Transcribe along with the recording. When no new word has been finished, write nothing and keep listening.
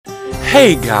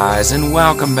Hey guys, and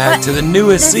welcome back to the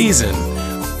newest season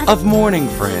of Morning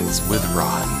Friends with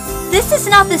Ron. This is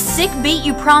not the sick beat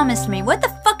you promised me. What the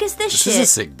fuck is this shit? This is a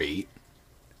sick beat.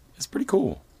 It's pretty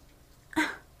cool.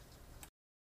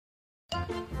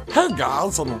 Hey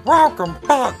guys, and welcome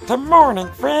back to Morning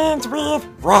Friends with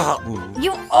Ron.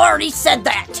 You already said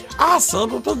that. I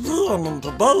said it again, and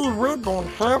today we're going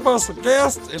to have us a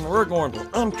guest, and we're going to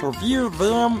interview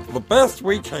them the best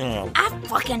we can. I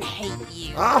fucking hate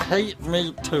you. I hate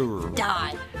me too.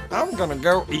 Die. I'm gonna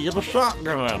go eat a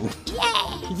shotgun.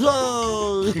 Yeah.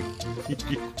 Yay!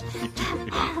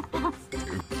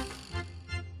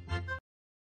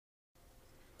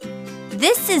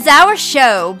 This is our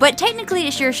show, but technically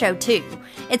it's your show too.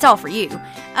 It's all for you.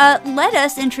 Let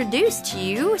us introduce to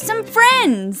you some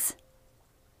friends.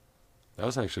 That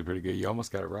was actually pretty good. You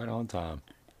almost got it right on time.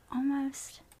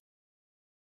 Almost.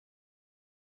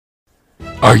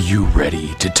 Are you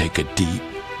ready to take a deep,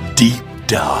 deep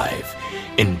dive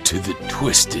into the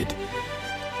twisted,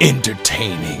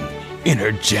 entertaining,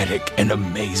 energetic, and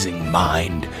amazing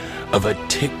mind of a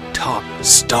TikTok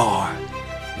star?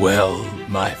 Well,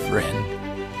 my friend,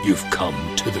 you've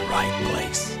come to the right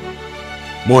place.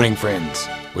 Morning Friends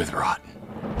with Rotten.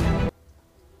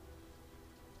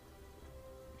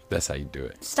 That's how you do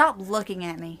it. Stop looking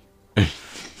at me.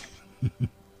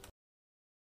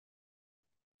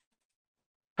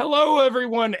 Hello,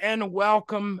 everyone, and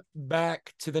welcome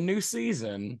back to the new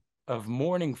season of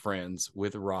Morning Friends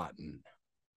with Rotten.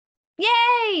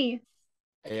 Yay!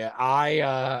 Yeah,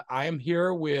 I am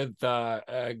here with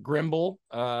Grimble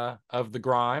of the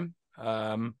Grime.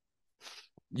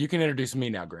 You can introduce me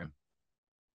now, Grim.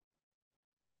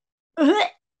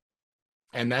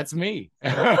 And that's me.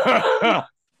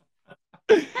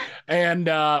 And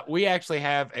we actually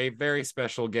have a very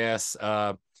special guest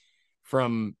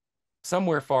from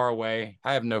somewhere far away.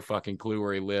 I have no fucking clue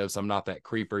where he lives. I'm not that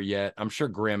creeper yet. I'm sure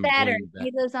Grim Saturn. gleaned that.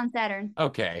 He lives on Saturn.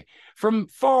 Okay. From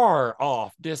far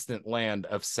off, distant land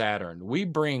of Saturn, we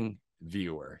bring,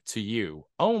 viewer, to you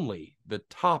only the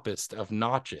toppest of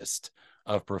notchest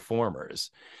of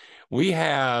performers. We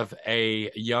have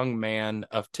a young man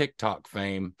of TikTok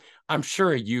fame. I'm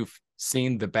sure you've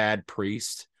seen The Bad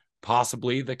Priest,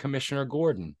 possibly the Commissioner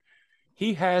Gordon.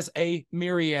 He has a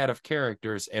myriad of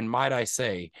characters, and might I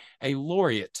say, a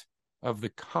laureate of the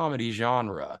comedy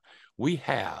genre. We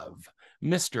have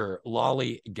Mr.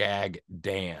 Lollygag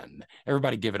Dan.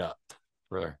 Everybody give it up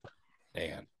for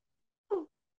Dan.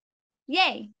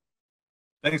 Yay.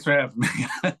 Thanks for having me.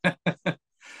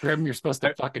 Grim, you're supposed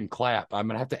to fucking clap. I'm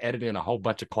going to have to edit in a whole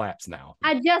bunch of claps now.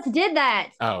 I just did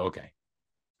that. Oh, okay.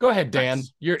 Go ahead, Dan.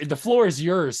 The floor is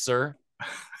yours, sir.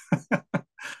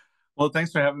 Well,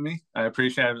 thanks for having me. I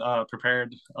appreciate it.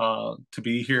 Prepared to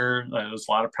be here. It was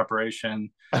a lot of preparation.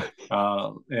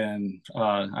 And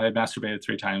I had masturbated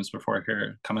 3 times before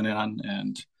here coming in.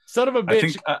 And son of a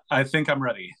bitch. I think I'm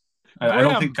ready. I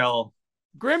don't think I'll.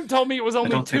 Grim told me it was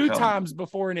only 2 times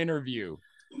before an interview.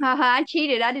 I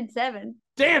cheated. I did 7.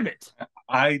 Damn it.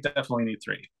 I definitely need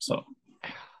 3. So.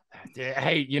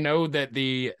 Hey, you know that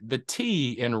the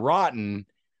T in Rotten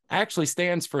actually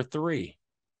stands for 3.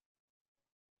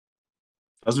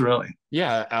 Does it really?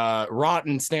 Yeah,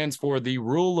 Rotten stands for the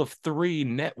Rule of 3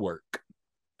 Network.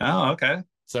 Oh, okay.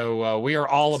 So we are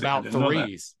all about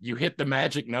 3s. You hit the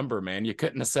magic number, man. You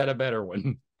couldn't have said a better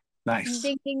one. Nice.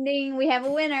 Ding, ding, ding. We have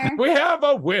a winner. We have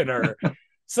a winner.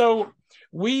 So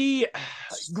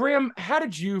Grim, how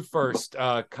did you first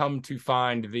come to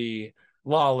find the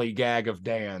Lollygag of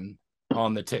Dan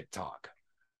on the TikTok?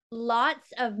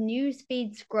 Lots of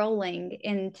newsfeed scrolling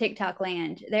in TikTok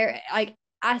land.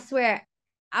 I swear,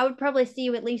 I would probably see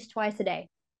you at least twice a day.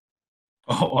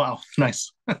 Oh, wow.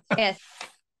 Nice. Yes.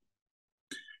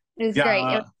 It was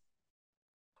great.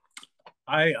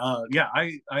 I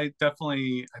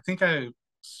definitely, I think I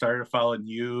started following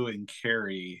you and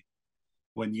Carrie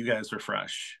when you guys were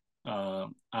fresh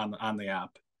on the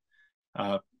app.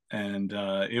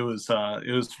 It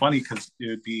was funny because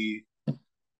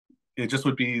it just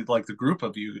would be like the group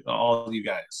of you, all you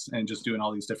guys, and just doing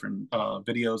all these different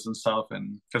videos and stuff,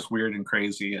 and just weird and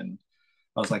crazy. And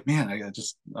I was like, man, I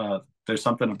just there's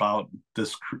something about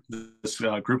this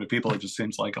group of people. It just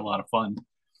seems like a lot of fun,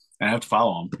 and I have to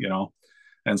follow them,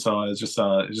 And so it's just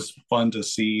fun to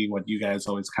see what you guys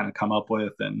always kind of come up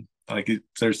with. And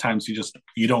there's times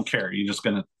you don't care. You're just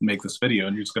gonna make this video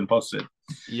and you're just gonna post it.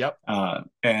 Yep.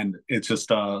 And it's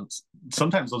just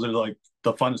sometimes those are like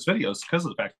the funnest videos because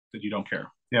of the fact that you don't care,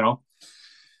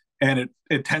 And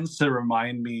it tends to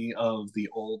remind me of the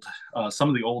old, some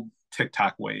of the old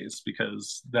TikTok ways,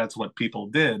 because that's what people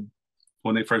did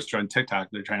when they first joined TikTok.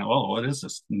 They're trying to, what is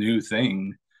this new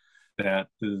thing that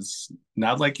is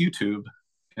not like YouTube,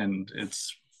 and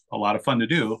it's a lot of fun to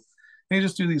do. And you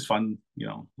just do these fun,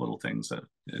 little things that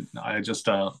I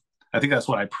think that's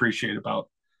what I appreciate about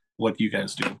what you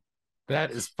guys do.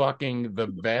 That is fucking the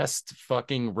best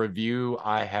fucking review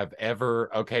I have ever.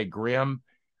 Okay, Grim,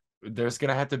 there's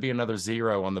gonna have to be another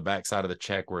 0 on the backside of the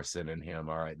check we're sending him.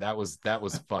 All right, that was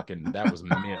fucking, that was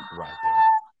mint right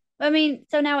there. I mean,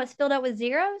 so now it's filled up with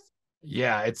zeros?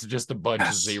 Yeah, it's just a bunch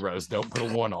of zeros. Don't put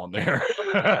a 1 on there.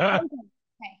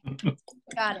 Okay.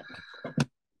 Got it.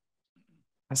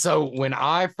 So when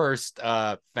I first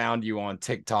found you on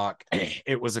TikTok,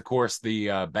 it was, of course,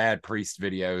 the Bad Priest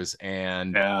videos.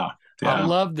 And I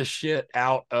love the shit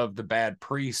out of the Bad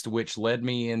Priest, which led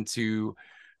me into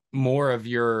more of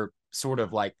your sort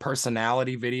of like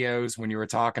personality videos when you were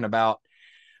talking about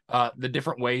the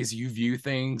different ways you view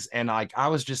things. And like, I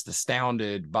was just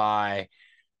astounded by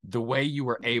the way you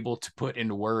were able to put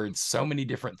into words so many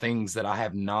different things that I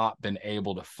have not been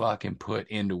able to fucking put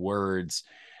into words.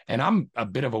 And I'm a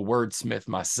bit of a wordsmith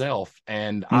myself,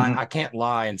 and I can't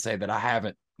lie and say that I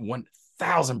haven't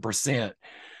 1000%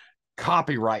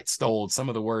 copyright stole some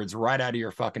of the words right out of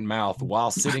your fucking mouth while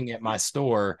sitting at my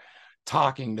store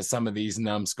talking to some of these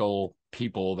numbskull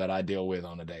people that I deal with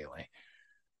on a daily.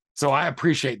 So I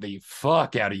appreciate the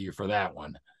fuck out of you for that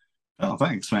one. Oh,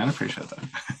 thanks, man. I appreciate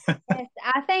that. Yes,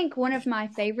 I think one of my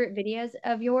favorite videos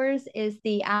of yours is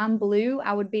the I'm blue,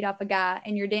 I would beat off a guy,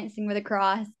 and you're dancing with a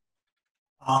cross.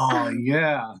 Oh,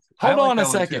 yeah. Hold on a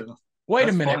second. Wait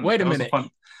a minute.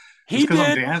 He did.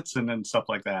 I'm dancing and stuff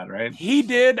like that, right? He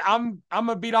did. I'm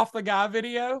a beat off the guy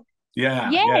video.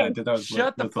 Yeah. I did that.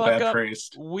 Shut the fuck up.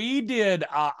 Priest. We did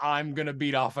I'm gonna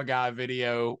beat off a guy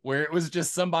video where it was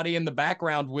just somebody in the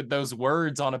background with those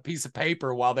words on a piece of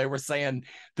paper while they were saying,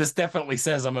 this definitely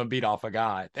says I'm gonna beat off a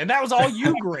guy. And that was all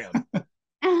you, Grim.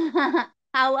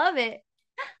 I love it.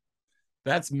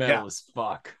 That's metal as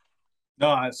fuck.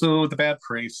 No, so the Bad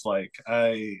Priest, like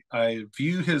I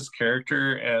view his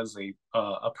character as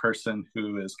a person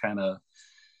who is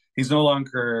he's no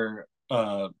longer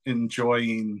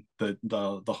enjoying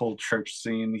the whole church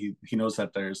scene. He knows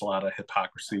that there's a lot of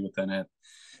hypocrisy within it,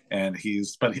 and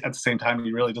but at the same time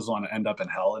he really doesn't want to end up in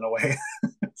hell in a way.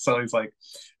 So he's like,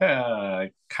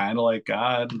 kind of like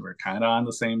God, we're kind of on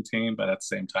the same team, but at the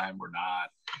same time we're not.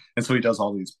 And so he does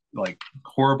all these like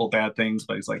horrible bad things,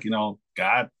 but he's like,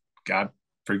 God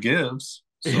forgives,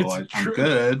 so I'm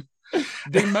good.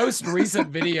 The most recent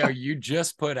video you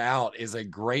just put out is a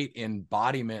great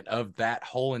embodiment of that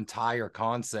whole entire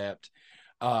concept.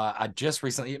 I just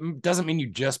recently, it doesn't mean you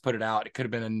just put it out. It could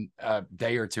have been a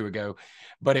day or two ago,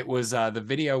 but it was the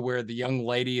video where the young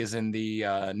lady is in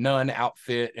the nun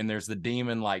outfit and there's the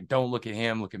demon like, don't look at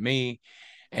him, look at me.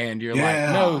 And you're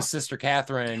like, no, Sister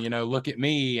Catherine, look at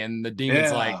me. And the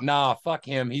demon's like, nah, fuck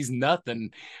him. He's nothing.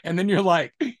 And then you're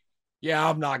like, yeah,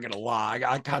 I'm not going to lie.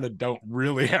 I kind of don't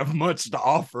really have much to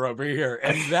offer over here.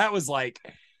 And that was like,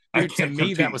 dude, to me,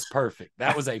 compete. That was perfect.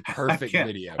 That was a perfect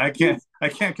video. I can't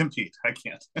compete. I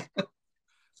can't.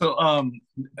 So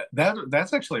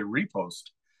that's actually a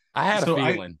repost. I had a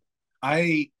feeling.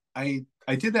 I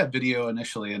did that video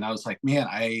initially and I was like, man,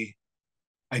 I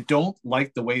don't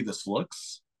like the way this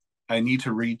looks. I need to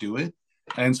redo it.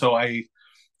 And so I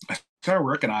started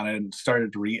working on it and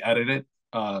started to re-edit it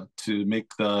to make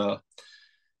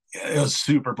it was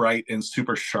super bright and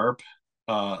super sharp.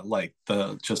 Like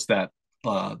that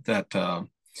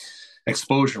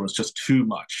exposure was just too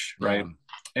much, right?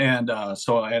 And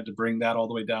so I had to bring that all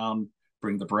the way down,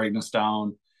 bring the brightness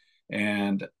down.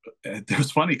 And it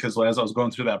was funny because as I was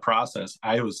going through that process,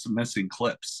 I was missing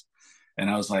clips. And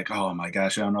I was like, oh my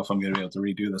gosh, I don't know if I'm going to be able to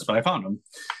redo this, but I found them.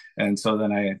 And so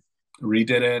then I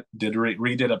redid it,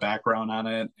 redid a background on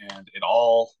it, and it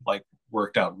all like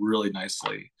worked out really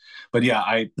nicely. But yeah,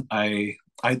 I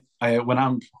when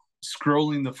I'm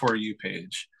scrolling the For You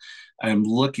page, I'm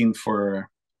looking for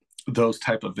those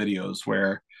type of videos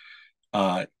where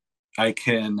I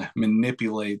can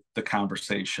manipulate the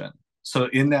conversation. So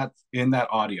in that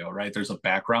audio, right, there's a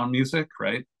background music,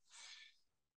 right?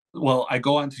 Well, I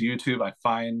go onto YouTube, I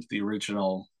find the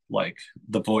original, like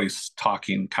the voice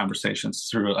talking conversations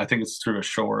through, I think it's through a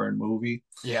show or a movie.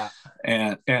 Yeah.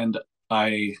 And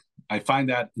I find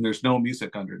that there's no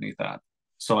music underneath that.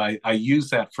 So I use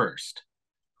that first,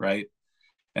 right?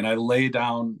 And I lay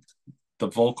down the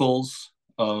vocals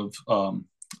of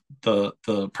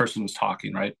the person who's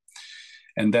talking, right?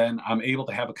 And then I'm able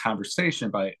to have a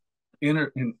conversation by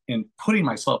in putting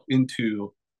myself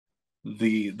into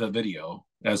the video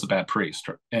as a Bad Priest,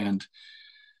 and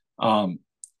I'm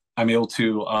able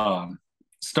to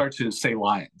start to say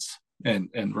lines and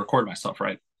record myself,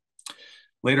 right?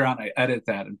 later on I edit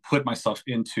that and put myself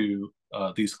into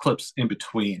these clips in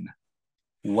between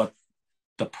what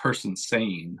the person's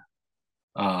saying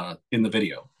in the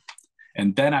video.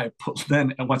 And then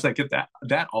and once I get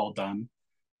that all done,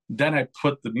 then I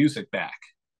put the music back.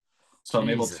 So I'm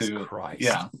able Jesus to, Christ.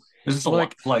 yeah. This is a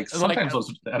lot. Like sometimes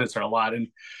those edits are a lot. And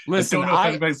listen,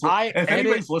 I don't know if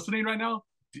anybody's listening right now,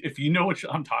 if you know what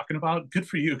I'm talking about, good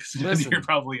for you, because you're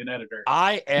probably an editor.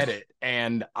 I edit,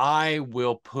 and I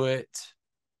will put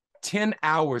 10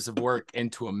 hours of work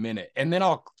into a minute, and then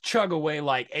I'll chug away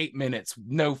like 8 minutes,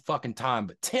 no fucking time,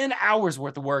 but 10 hours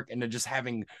worth of work into just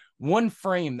having one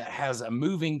frame that has a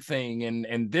moving thing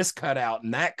and this cut out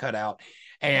and that cut out.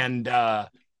 And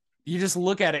you just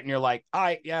look at it and you're like, all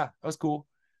right, yeah, that was cool.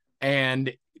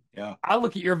 And yeah, I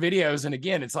look at your videos, and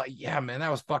again, it's like, yeah, man,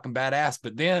 that was fucking badass.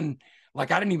 But then,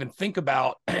 like, I didn't even think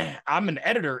about, I'm an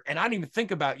editor, and I didn't even think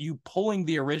about you pulling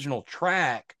the original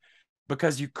track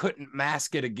because you couldn't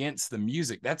mask it against the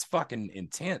music. That's fucking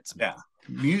intense, man.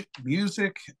 Yeah.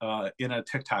 Music in a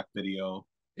TikTok video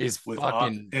is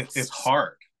fucking, it's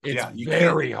hard. It's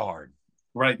very hard.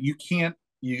 Right. You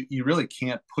really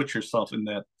can't put yourself in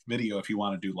that video if you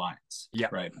want to do lines. Yeah.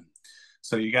 Right.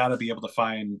 So you got to be able to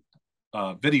find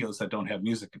videos that don't have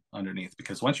music underneath,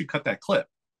 because once you cut that clip,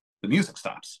 the music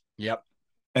stops. Yep.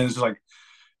 And it's like,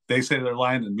 they say their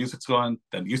line and music's going,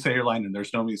 then you say your line and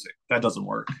there's no music. That doesn't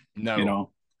work. No. You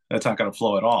know, that's not going to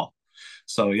flow at all.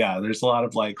 So yeah, there's a lot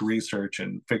of like research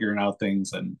and figuring out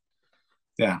things. And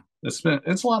yeah, it's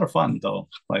a lot of fun though.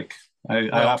 Like I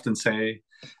often say,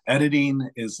 editing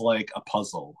is like a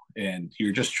puzzle, and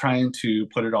you're just trying to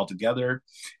put it all together,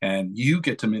 and you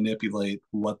get to manipulate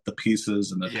what the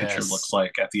pieces and the picture looks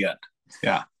like at the end.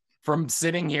 Yeah. From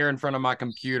sitting here in front of my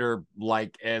computer,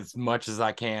 like as much as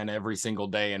I can every single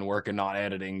day and working on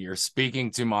editing, you're speaking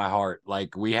to my heart.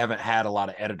 Like, we haven't had a lot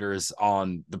of editors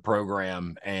on the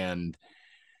program, and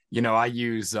you know, I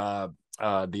use the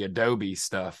Adobe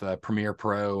stuff, Premiere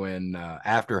Pro and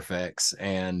After Effects,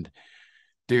 and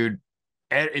dude,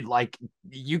 like,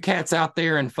 you cats out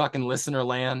there in fucking listener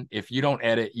land, if you don't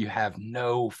edit, you have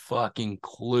no fucking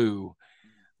clue,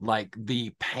 like,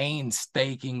 the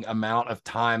painstaking amount of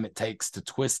time it takes to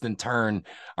twist and turn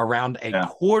around a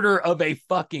quarter of a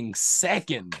fucking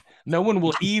second. No one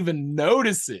will even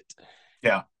notice it.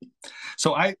 Yeah.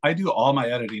 So I do all my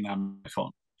editing on my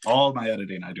phone. All my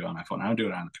editing I do on my phone. I don't do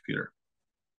it on the computer.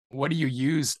 What do you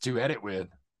use to edit with?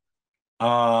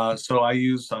 So I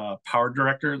use Power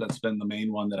Director. That's been the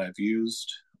main one that I've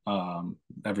used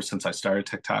ever since I started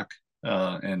TikTok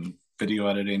and video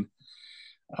editing.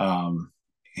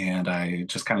 And I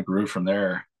just kind of grew from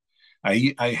there.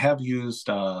 I have used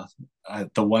the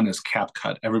one is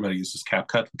CapCut. Everybody uses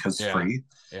CapCut because it's free.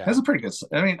 Yeah. It's a pretty good.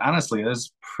 I mean, honestly, it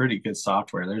is pretty good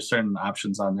software. There's certain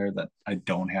options on there that I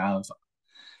don't have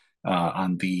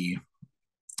on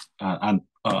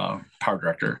Power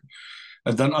Director.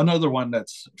 And then another one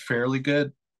that's fairly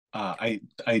good. I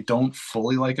don't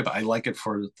fully like it, but I like it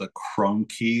for the Chrome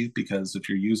key, because if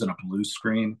you're using a blue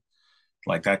screen,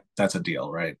 like that's a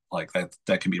deal, right? Like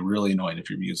that can be really annoying if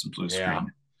you're using blue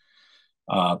screen.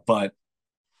 But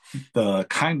the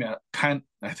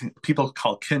I think people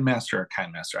call KineMaster or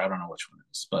KineMaster. I don't know which one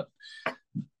it is, but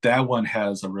that one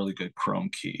has a really good Chrome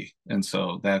key, and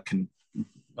so that can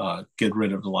get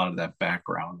rid of a lot of that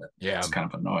background that's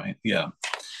kind of annoying. Yeah.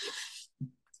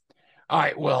 All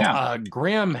right. Well,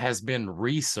 Grim has been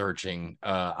researching.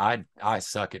 I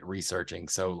suck at researching,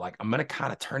 so like I'm gonna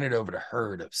kind of turn it over to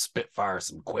her to spitfire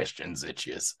some questions at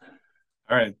you.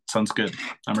 All right, sounds good.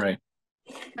 I'm ready.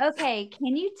 Okay,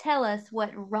 can you tell us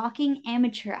what Rocking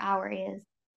Amateur Hour is?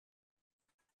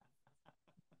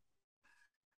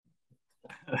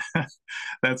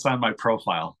 That's on my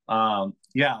profile.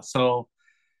 Yeah, so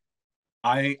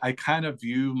I kind of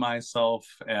view myself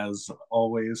as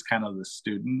always kind of the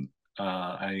student.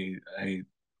 I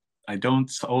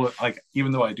don't, like,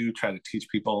 even though I do try to teach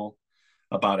people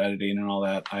about editing and all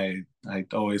that, I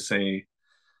always say,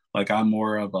 like, I'm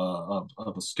more of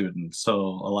a student. So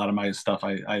a lot of my stuff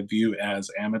I view as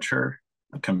amateur,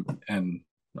 and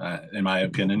in my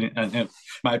opinion,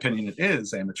 it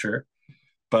is amateur,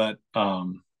 but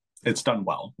it's done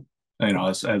well, you know,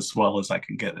 as well as I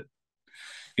can get it,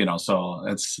 you know. So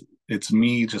it's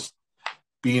me just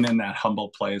being in that humble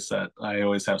place that I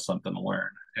always have something to learn.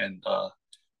 And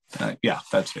yeah,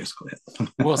 that's basically it.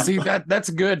 Well, see, that's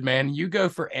good, man. You go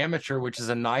for amateur, which is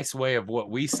a nice way of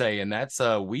what we say, and that's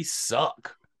we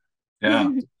suck. Yeah.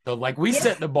 So like we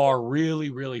set the bar really,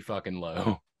 really fucking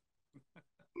low.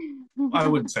 I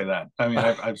wouldn't say that. I mean,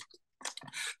 I've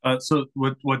so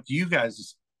what you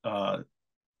guys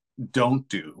don't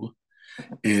do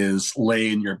is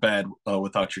lay in your bed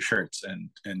without your shirts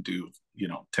and do, you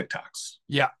know, TikToks.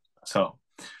 Yeah. So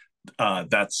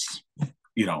that's,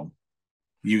 you know,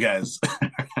 you guys.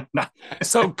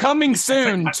 So coming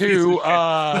soon like to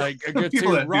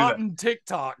people that Rotten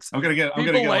TikToks. I'm gonna get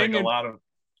like a lot of.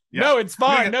 Yeah. No, it's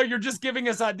fine. No, you're just giving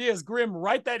us ideas. Grim,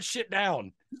 write that shit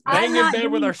down. Laying in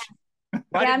bed with our.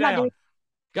 Write it down.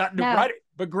 Write it,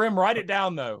 but Grim, write it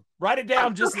down though. Write it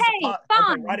down just okay, as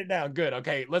fine. Okay, write it down. Good.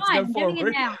 Okay, let's fine, go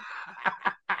forward.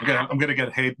 I'm gonna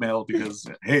get hate mail because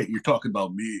hey, you're talking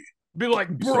about me. Be like,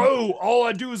 bro, all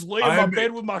I do is lay in my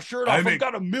bed with my shirt off. I've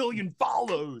got 1 million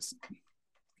follows.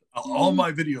 All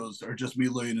my videos are just me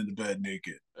laying in the bed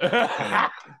naked.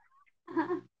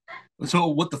 So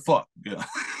what the fuck? Yeah.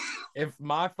 If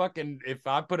I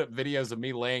put up videos of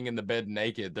me laying in the bed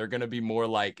naked, they're gonna be more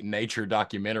like nature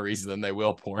documentaries than they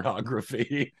will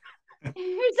pornography. You're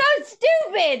so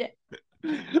stupid.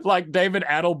 Like David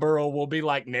Attenborough will be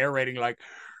like narrating, like,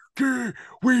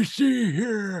 we see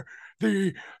here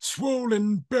the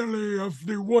swollen belly of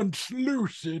the once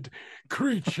lucid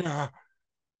creature.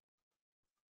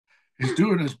 He's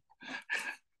doing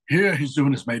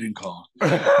his mating call.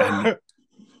 And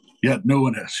yet no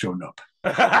one has shown up.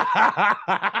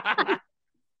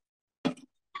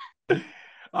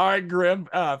 All right, Grim,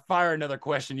 fire another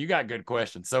question. You got good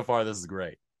questions. So far, this is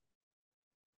great.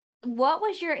 What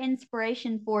was your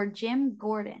inspiration for Jim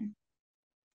Gordon?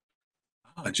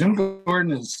 Jim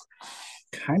Gordon is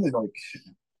kind of like,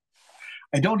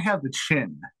 I don't have the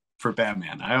chin for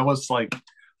Batman. I always like,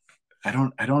 I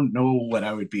don't know what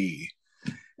I would be.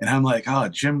 And I'm like, oh,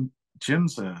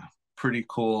 Jim's a pretty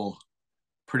cool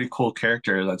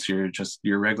character. That's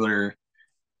your regular,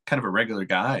 kind of a regular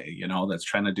guy, you know, that's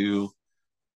trying to do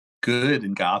good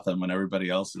in Gotham when everybody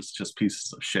else is just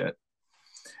pieces of shit.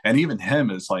 And even him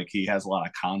is like, he has a lot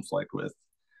of conflict with,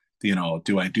 you know,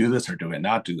 do I do this or do I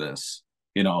not do this?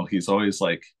 You know, he's always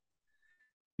like,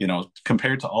 you know,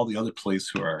 compared to all the other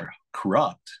police who are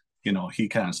corrupt, you know, he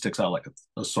kind of sticks out like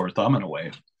a sore thumb in a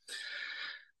way.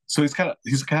 So he's kind of,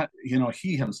 you know,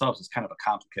 he himself is kind of a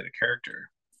complicated character.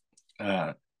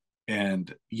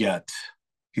 And yet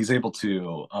he's able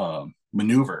to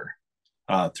maneuver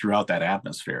throughout that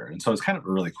atmosphere. And so it's kind of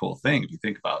a really cool thing if you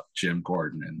think about Jim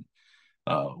Gordon and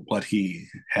what he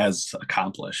has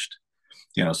accomplished.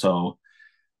 You know, so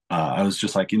I was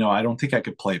just like, you know, I don't think I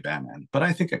could play Batman, but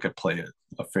I think I could play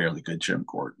a fairly good Jim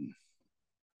Gordon.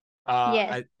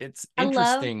 Yes. It's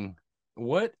interesting.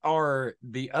 What are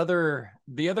the other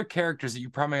characters that you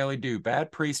primarily do?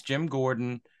 Bad Priest, Jim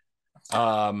Gordon,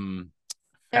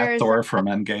 Fat Thor from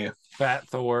Endgame. Fat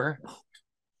Thor.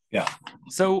 Yeah.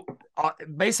 So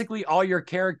basically, all your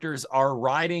characters are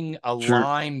riding a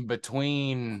line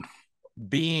between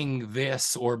being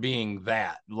this or being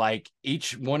that. Like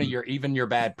each one of even your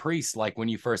Bad Priest, like when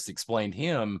you first explained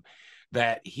him,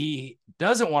 that he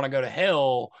doesn't want to go to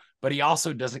hell, but he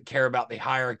also doesn't care about the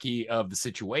hierarchy of the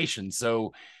situation.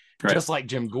 So just like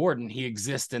Jim Gordon, he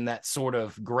exists in that sort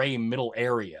of gray middle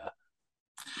area.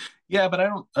 Yeah, but I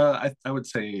don't. I would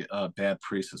say Bad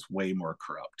Priest is way more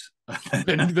corrupt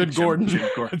than Gordon. Jim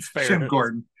Gordon. Fair. Jim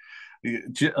Gordon.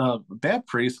 Bad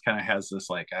Priest kind of has this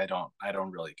like I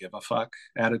don't really give a fuck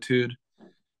attitude,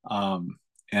 and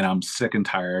I'm sick and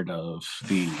tired of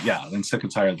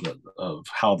of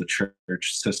how the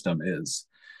church system is,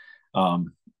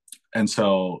 and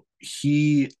so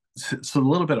so a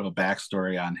little bit of a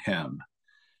backstory on him,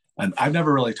 and I've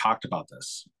never really talked about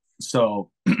this,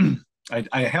 so.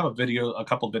 I have a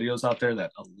couple of videos out there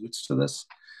that alludes to this,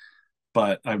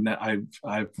 but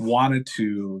I've wanted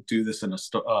to do this in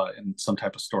some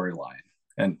type of storyline,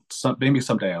 and maybe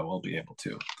someday I will be able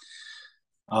to.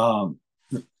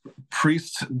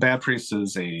 Bad Priest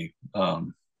is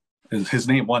his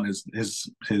name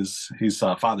he's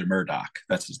Father Murdoch.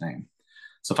 That's his name.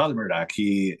 So Father Murdoch,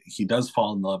 he does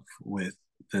fall in love with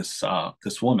this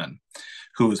woman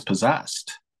who is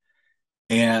possessed,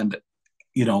 and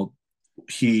you know.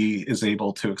 He is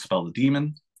able to expel the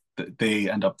demon. They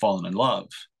end up falling in love.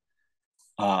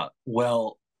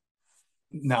 Well,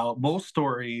 now most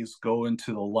stories go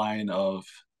into the line of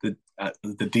the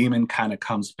demon kind of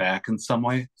comes back in some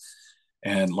way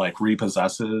and like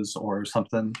repossesses or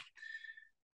something,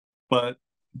 but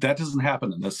that doesn't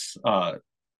happen in this. The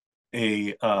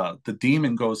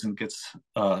demon goes and gets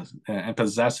and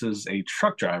possesses a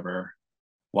truck driver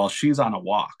while she's on a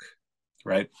walk,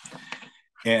 right?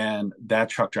 And that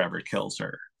truck driver kills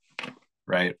her,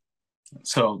 right?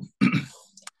 So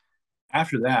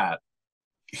after that,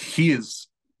 he is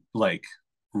like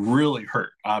really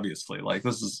hurt, obviously. Like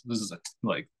this is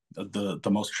like the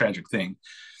most tragic thing.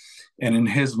 And in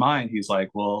his mind, he's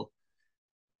like, well,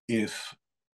 if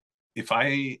if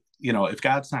I, if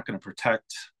God's not going to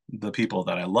protect the people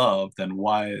that I love, then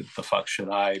why the fuck should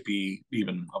I be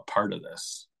even a part of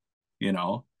this? You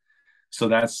know? So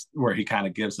that's where he kind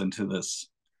of gives into this.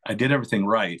 I did everything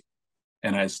right,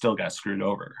 and I still got screwed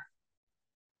over.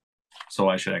 So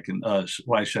why should I can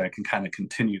kind of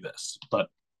continue this? But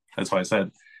that's why I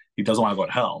said he doesn't want to go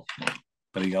to hell,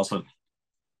 but he doesn't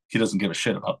give a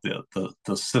shit about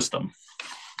the system.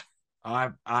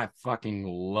 I fucking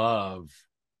love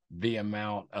the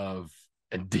amount of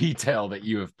detail that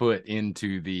you have put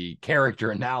into the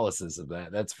character analysis of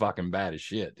that. That's fucking bad as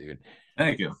shit, dude.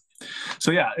 Thank you.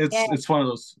 So yeah, it's one of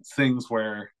those things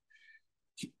where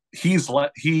he's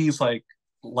like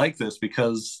this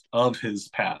because of his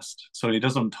past. So he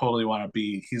doesn't totally want to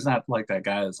be. He's not like that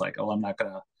guy that's like, oh, I'm not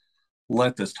gonna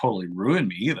let this totally ruin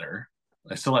me either.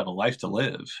 I still have a life to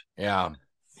live. Yeah.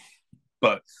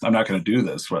 But I'm not going to do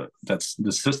this. But that's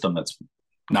the system that's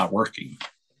not working.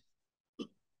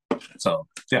 So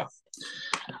yeah.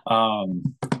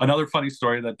 Another funny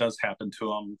story that does happen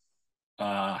to him.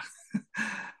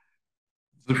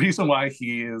 The reason why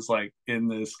he is like in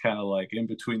this kind of like in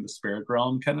between the spirit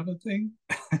realm kind of a thing,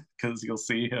 because you'll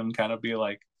see him kind of be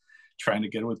like trying to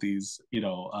get with these,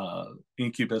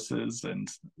 incubuses and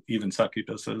even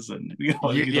succubuses, and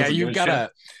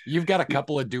you've got a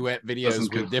couple of duet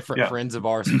videos with different friends of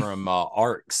ours from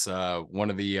Arcs. One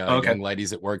of the young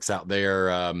ladies that works out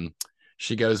there,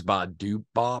 she goes by Doop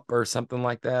Bop or something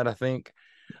like that, I think.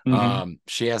 Mm-hmm.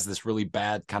 She has this really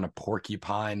bad kind of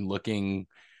porcupine looking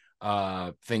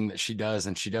thing that she does,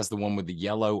 and she does the one with the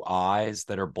yellow eyes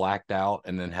that are blacked out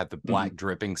and then have the black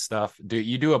dripping stuff.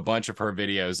 You do a bunch of her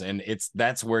videos, and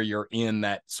that's where you're in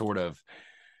that sort of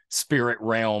spirit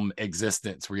realm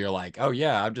existence where you're like, oh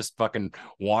yeah, I've just fucking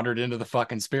wandered into the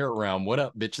fucking spirit realm. What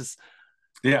up, bitches?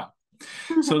 Yeah.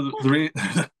 So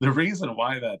the reason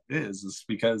why that is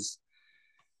because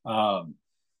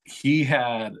he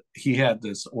had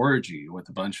this orgy with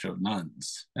a bunch of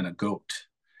nuns and a goat,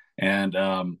 and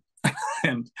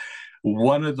and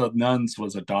one of the nuns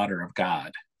was a daughter of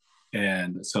God,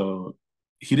 and so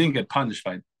he didn't get punished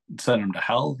by sending him to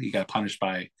hell. He got punished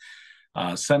by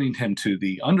sending him to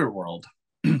the underworld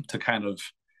to kind of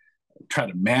try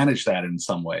to manage that in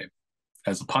some way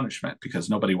as a punishment, because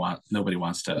nobody wants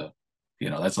to,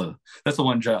 that's the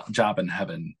one job in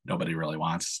heaven nobody really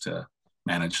wants to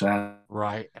manage that,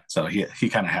 right? So he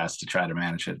kind of has to try to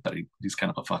manage it, but he's kind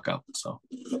of a fuck up. So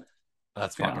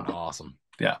that's fucking awesome.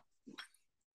 Yeah.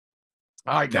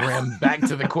 All right, Grim, back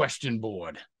to the question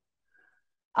board.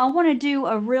 I want to do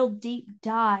a real deep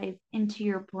dive into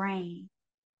your brain.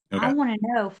 Okay. I want to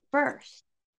know first,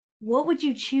 what would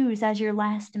you choose as your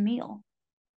last meal?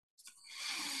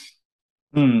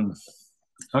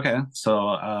 Okay, so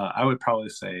I would probably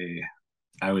say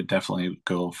I would definitely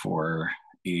go for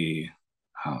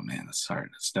oh man, that's hard.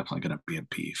 It's definitely going to be a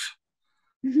beef.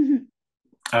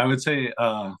 I would say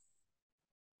I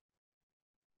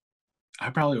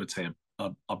probably would say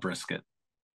a brisket.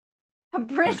 A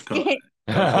brisket.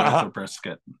 A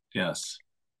brisket. Yes,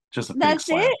 just a big That's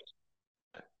slab.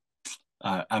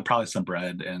 It. Probably some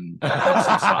bread and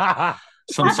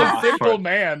some He's sauce. A simple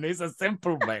man. He's a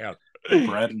simple man.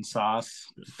 Bread and sauce.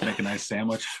 Make a nice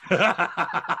sandwich.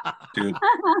 Dude,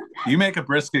 you make a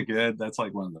brisket good. That's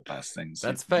like one of the best things.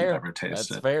 That's fair. You've ever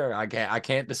tasted. That's fair. I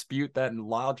can't dispute that in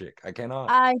logic. I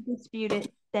cannot. I dispute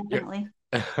it definitely.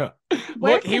 Look,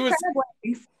 Where's the crab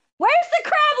legs? Where's the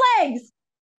crab legs?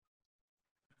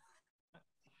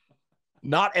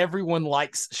 Not everyone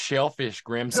likes shellfish,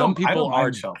 Grim. Some people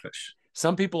are shellfish.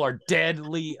 Some people are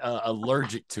deadly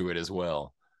allergic to it as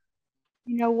well.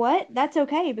 You know what? That's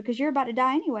okay, because you're about to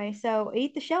die anyway. So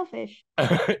eat the shellfish.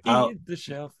 Eat the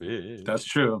shellfish. That's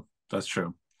true. That's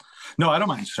true. No, I don't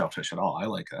mind shellfish at all. I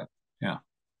like that. Yeah,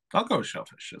 I'll go with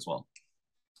shellfish as well.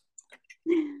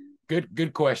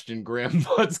 Good question, Grim.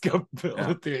 Let's go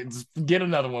get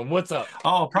another one. What's up?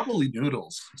 Oh, probably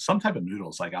noodles. Some type of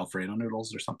noodles, like Alfredo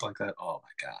noodles or something like that. Oh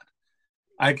my god.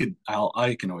 I can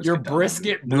always. Your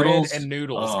brisket, bread, and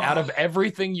noodles. Out of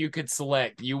everything you could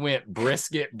select, you went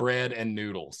brisket, bread, and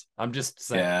noodles. I'm just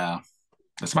saying. Yeah,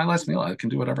 that's my last meal. I can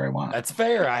do whatever I want. That's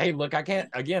fair. Hey, look, I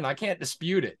can't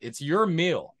dispute it. It's your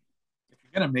meal. If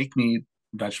you're gonna make me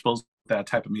vegetables, that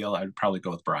type of meal, I'd probably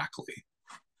go with broccoli.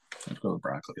 I'd go with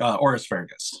broccoli or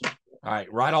asparagus. All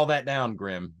right, write all that down,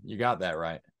 Grim. You got that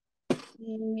right.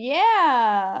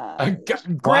 Yeah.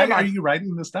 Why are you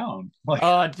writing this down?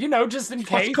 Like, just in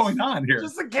case. What's going on here?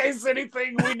 Just in case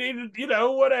anything we needed,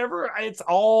 whatever. It's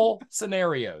all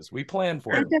scenarios. We plan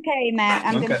for it. It's okay, Matt.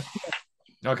 I'm okay.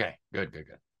 Okay. Good.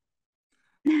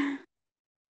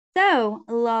 So,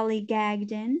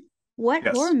 Lollygagden, What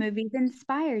Yes. horror movies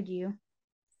inspired you?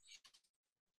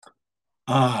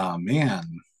 Ah,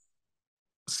 man.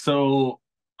 So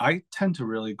I tend to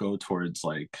really go towards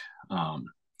like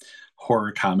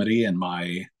horror comedy in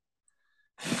the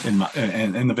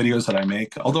videos that I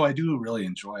make. Although I do really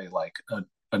enjoy like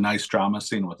a nice drama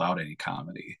scene without any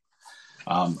comedy.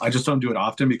 I just don't do it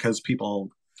often because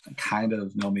people kind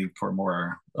of know me for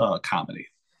more comedy.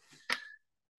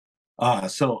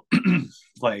 So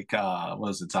like what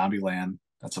is it, Zombieland?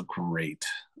 That's a great,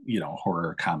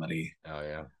 horror comedy. Oh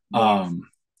yeah. Yes.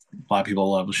 A lot of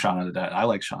people love Shaun of the Dead. I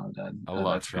like Shaun of the Dead. I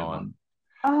love That's a good Shaun. one.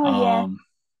 Oh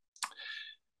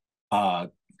yeah.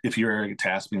 If you were to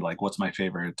ask me like what's my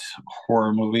favorite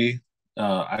horror movie,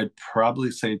 I'd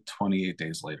probably say 28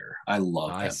 Days Later. I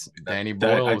love Nice. that movie. Danny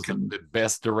That Boyle I was can, the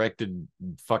best directed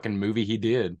fucking movie he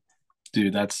did.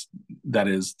 dude, that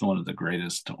is one of the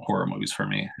greatest horror movies for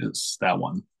me. Is that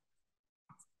one?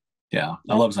 Yeah,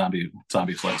 I love zombie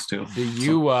flicks too. Do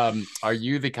you are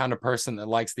you the kind of person that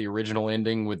likes the original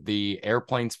ending with the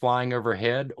airplanes flying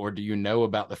overhead, or do you know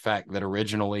about the fact that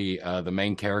originally the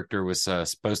main character was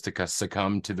supposed to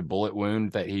succumb to the bullet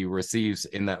wound that he receives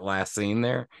in that last scene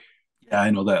there? Yeah, I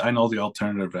know that. I know the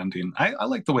alternative ending. I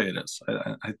like the way it is.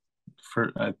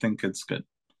 I think it's good.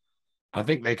 I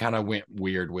think they kind of went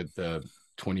weird with the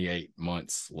 28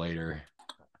 months later.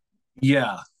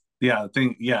 Yeah, yeah.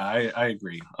 I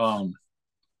agree.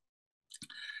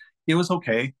 It was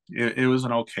okay. It was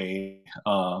an okay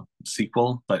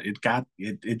sequel, but it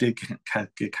did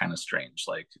get kind of strange.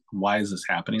 Like, why is this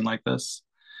happening like this?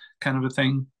 Kind of a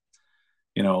thing.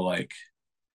 Like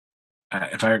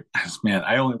if I man,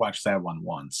 I only watched that one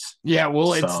once. Yeah,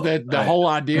 well, it's So the whole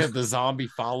idea of the zombie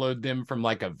followed them from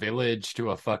like a village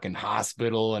to a fucking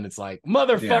hospital, and it's like,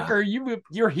 motherfucker,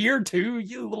 you're here too,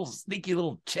 you little sneaky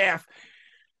little chaff.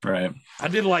 Right. I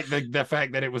did like the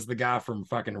fact that it was the guy from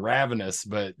fucking Ravenous,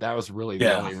 but that was really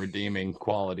the only redeeming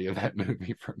quality of that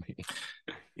movie for me.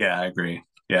 Yeah, I agree.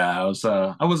 Yeah,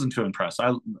 I wasn't too impressed.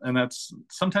 And that's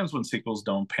sometimes when sequels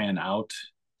don't pan out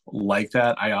like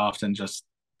that, I often just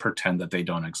pretend that they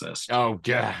don't exist. Oh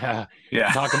yeah.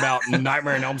 Yeah. Talk about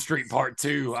Nightmare on Elm Street Part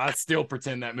 2. I still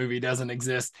pretend that movie doesn't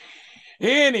exist.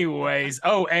 Anyways,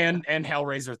 and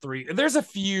Hellraiser 3. There's a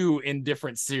few in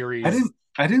different series.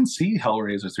 I didn't see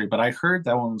Hellraiser 3, but I heard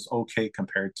that one was okay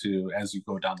compared to as you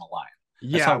go down the line.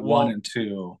 Yeah, I saw 1 and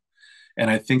 2, and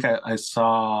I think I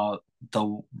saw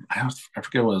I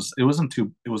forget it wasn't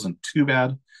too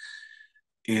bad.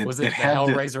 Was it the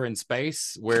Hellraiser in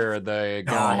space where the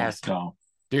guy has to... No.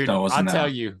 Dude, I'll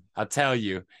tell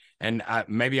you, and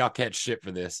maybe I'll catch shit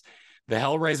for this. The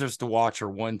Hellraisers to watch are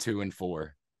 1, 2, and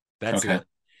 4. That's okay.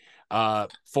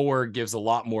 It. 4 gives a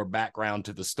lot more background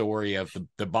to the story of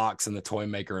the box and the toy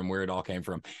maker and where it all came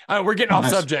from. We're getting off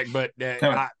subject, but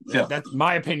that's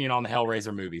my opinion on the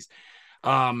Hellraiser movies.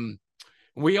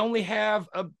 We only have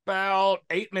about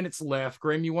 8 minutes left.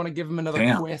 Grim, you want to give him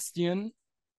another question?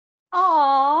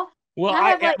 Aw. Well,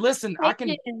 I listen. I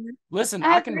can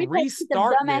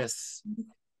restart this.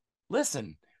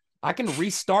 Listen, I can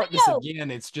restart this again.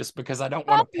 It's just because I don't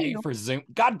want to pay for Zoom.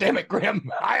 God damn it,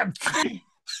 Grim! I am.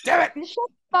 Damn it! Shut the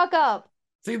fuck up.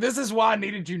 See, this is why I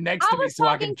needed you next to me so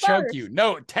I can choke you.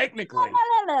 No, technically.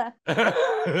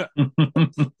 Okay,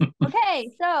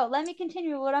 so let me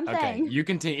continue what I'm saying. You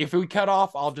continue. If we cut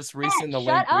off, I'll just resend the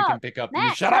link. We can pick up.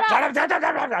 Matt, you shut up.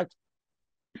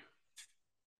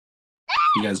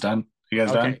 You guys done?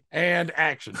 Done? And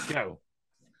action. Go.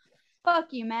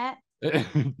 Fuck you, Matt. I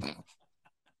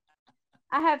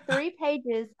have 3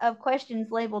 pages of questions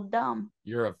labeled dumb.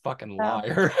 You're a fucking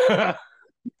liar.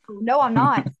 No, I'm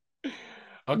not.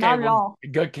 Okay, not at all.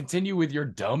 Go continue with your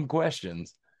dumb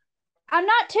questions. I'm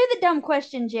not to the dumb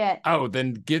questions yet. Oh,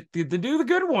 then do the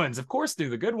good ones. Of course, do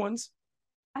the good ones.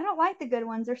 I don't like the good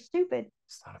ones. They're stupid.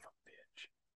 Son of a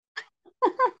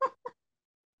bitch.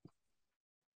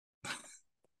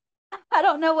 I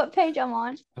don't know what page I'm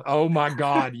on. Oh my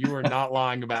God, you are not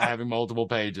lying about having multiple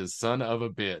pages. Son of a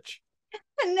bitch.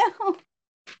 No.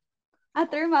 I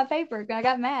threw my paper. I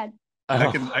got mad. I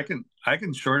can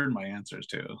shorten my answers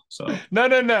too. So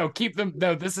no. Keep them.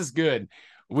 No, this is good.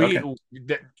 We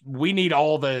need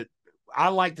all the. I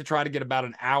like to try to get about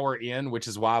an hour in, which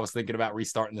is why I was thinking about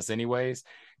restarting this anyways,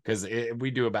 because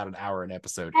we do about an hour an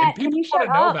episode, and people want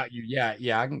to know about you.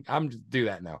 Yeah, I'm do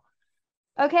that now.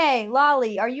 Okay,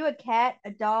 Lolly, are you a cat,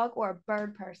 a dog, or a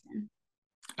bird person?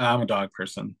 I'm a dog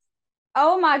person.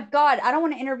 Oh my God, I don't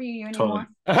want to interview you anymore.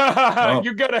 Totally.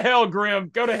 You go to hell, Grim.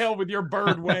 Go to hell with your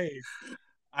bird ways.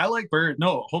 I like birds.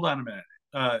 No, hold on a minute.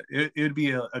 It would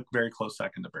be a very close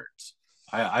second to birds.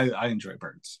 I enjoy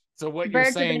birds. So what you're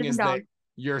saying is that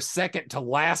your second to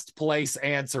last place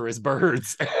answer is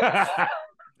birds.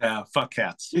 Yeah, fuck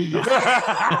cats.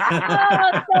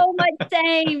 Oh, so much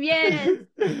same. Yes.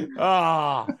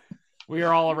 Ah, we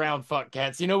are all around fuck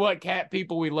cats. You know what, cat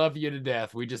people? We love you to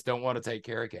death. We just don't want to take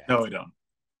care of cats. No, we don't.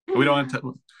 We don't want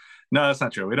to. No, that's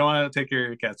not true. We don't want to take care of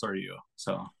your cats or you.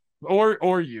 So.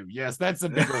 Or you. Yes, that's a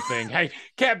bigger thing. Hey,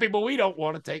 cat people, we don't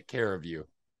want to take care of you.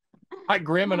 All right,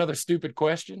 Grim, another stupid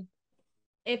question.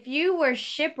 If you were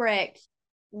shipwrecked,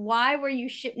 why were you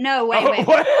No, wait.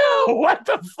 What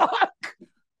the fuck?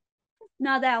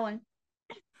 Not that one.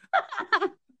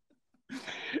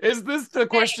 Is this the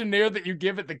questionnaire that you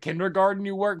give at the kindergarten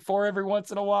you work for every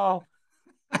once in a while?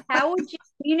 How would you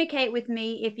communicate with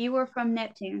me if you were from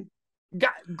Neptune?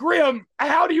 Grim,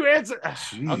 how do you answer?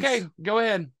 Jeez. Okay, go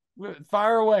ahead.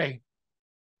 Fire away.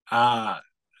 I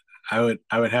would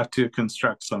have to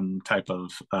construct some type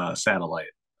of satellite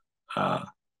Out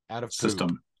of system.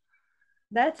 poop.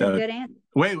 That's a good answer.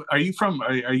 Wait, are you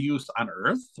on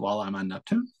Earth while I'm on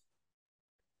Neptune?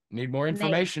 Need more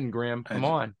information, Grim. Come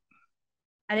on.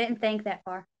 I didn't think that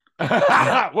far.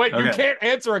 Wait, okay. You can't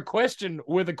answer a question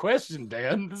with a question,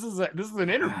 Dan. This is an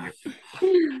interview.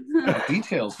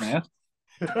 Details, man.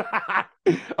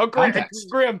 Oh,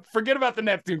 Grim, forget about the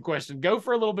Neptune question. Go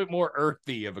for a little bit more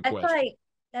earthy of a question.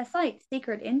 That's like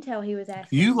secret intel he was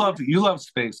asking. You love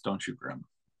space, don't you, Grim?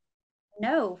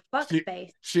 No, fuck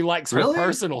space. She likes her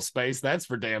personal space. That's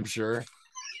for damn sure.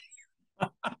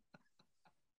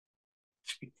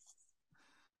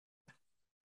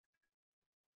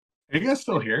 Are you guys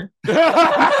still here? You guys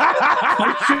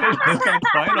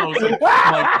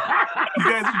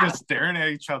are just staring at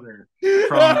each other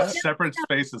from separate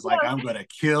spaces like, I'm going to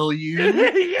kill you.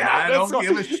 Yeah, I don't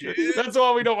give a shit. That's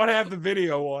why we don't want to have the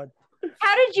video on.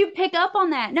 How did you pick up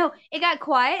on that? No, it got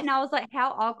quiet, and I was like,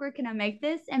 how awkward can I make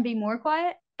this and be more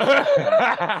quiet?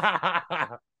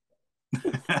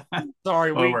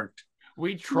 Sorry, it worked.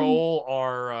 We troll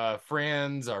our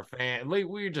friends, our family.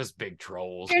 We're just big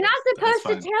trolls. You're not supposed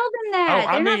to tell them that.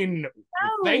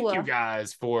 Oh, thank you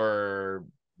guys for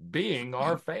being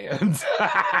our fans.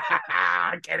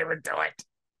 I can't even do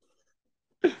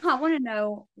it. I want to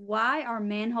know, why are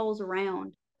manholes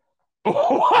round?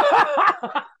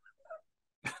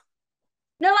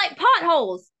 No, like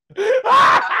potholes.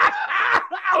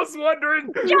 I was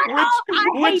wondering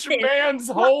which man's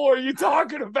hole are you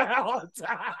talking about?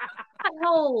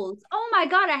 Potholes. Oh my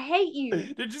God, I hate you.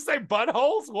 Did you say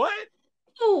buttholes? What?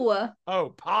 Ooh. Oh,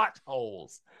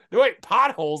 potholes. Wait,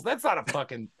 potholes? That's not a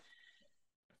fucking...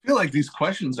 I feel like these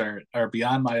questions are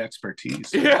beyond my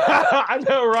expertise. Yeah, I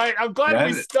know, right? I'm glad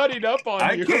we studied up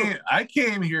on you. I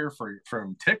came here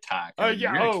from TikTok.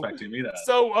 You're expecting me to.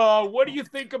 So, what do you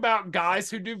think about guys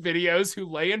who do videos who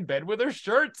lay in bed with their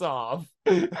shirts off?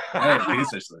 Hey,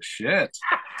 piece of shit.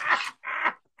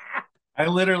 I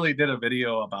literally did a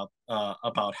video about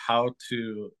how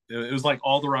to. It was like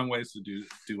all the wrong ways to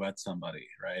duet somebody,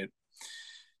 right?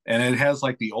 And it has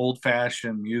like the old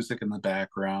fashioned music in the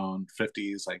background,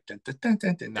 50s, like dun, dun, dun,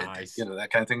 dun, dun, nice. Dun, that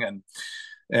kind of thing.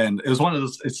 And it was one of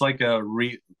those, it's like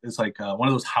one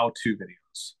of those how-to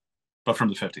videos, but from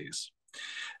the 50s.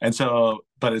 And so,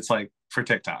 but it's like for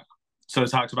TikTok. So it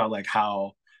talks about like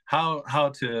how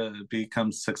to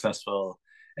become successful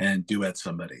and duet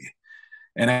somebody.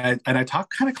 And I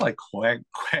talk kind of like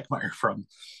Quagmire from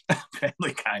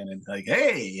Family Guy, and like,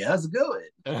 hey, how's it going?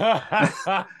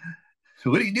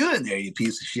 What are you doing there, you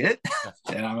piece of shit?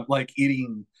 And I'm like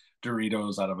eating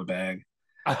Doritos out of a bag.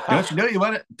 Don't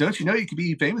you know you can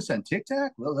be famous on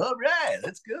TikTok? Well, all right,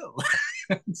 let's go.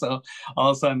 So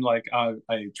all of a sudden, like I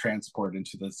transport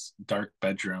into this dark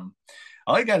bedroom.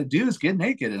 All I got to do is get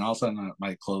naked, and all of a sudden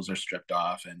my clothes are stripped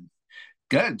off, and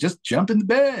just jump in the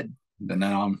bed. And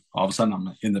then all of a sudden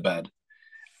I'm in the bed.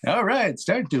 All right,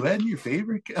 start duetting your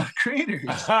favorite creators.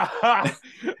 And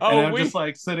I'm just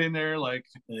like sitting there, like,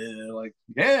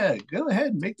 yeah, go ahead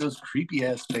and make those creepy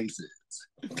ass faces.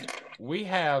 We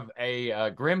have a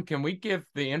Grim. Can we give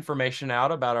the information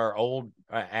out about our old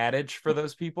adage for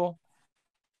those people?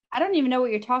 I don't even know what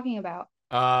you're talking about.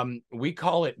 We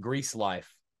call it grease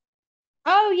life.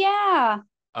 Oh yeah.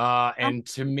 And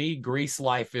to me, grease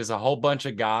life is a whole bunch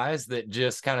of guys that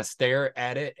just kind of stare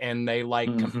at it and they like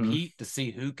compete to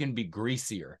see who can be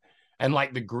greasier. And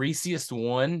like the greasiest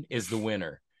one is the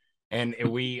winner. And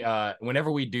we,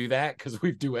 whenever we do that, because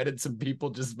we've duetted some people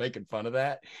just making fun of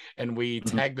that, and we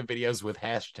tag the videos with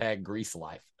hashtag grease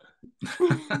life.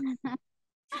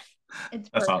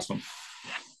 That's awesome.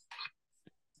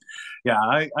 Yeah,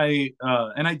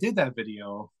 I did that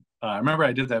video I remember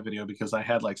I did that video because I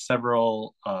had like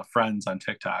several friends on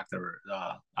TikTok that were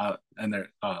and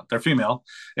they're female,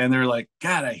 and they're like,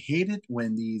 God, I hate it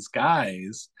when these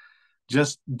guys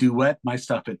just duet my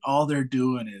stuff, and all they're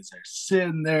doing is they're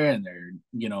sitting there and they're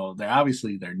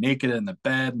naked in the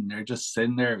bed, and they're just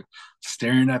sitting there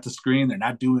staring at the screen. They're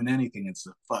not doing anything. It's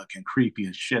the fucking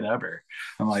creepiest shit ever.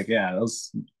 I'm like, yeah,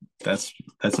 that's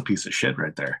a piece of shit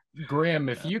right there. Grim,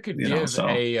 if you could give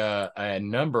a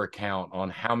number count on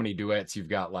how many duets you've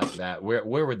got like that,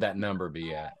 where would that number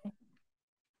be at?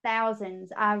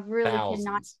 Thousands. I really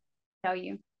cannot tell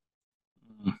you.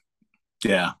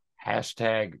 Yeah.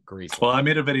 Hashtag grease. Well, I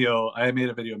made a video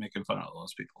making fun of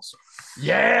those people. So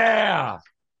yeah.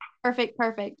 Perfect.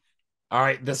 All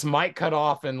right, this might cut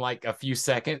off in like a few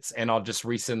seconds, and I'll just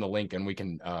resend the link, and we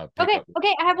can. Okay,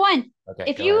 I have one. Okay.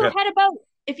 If you had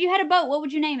a boat, what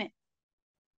would you name it?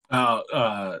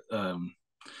 Claridine.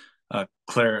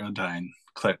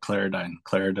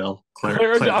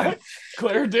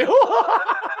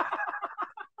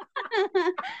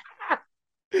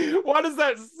 Why does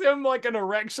that seem like an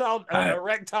erectile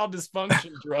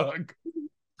dysfunction drug?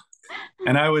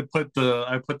 And I put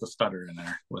the stutter in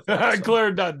there with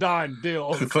Claridine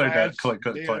deal. Claridine.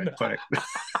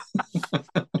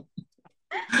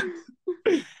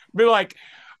 Be like,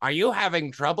 are you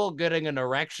having trouble getting an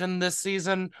erection this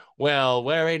season? Well,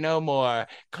 worry no more.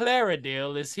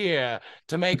 Claridil is here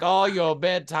to make all your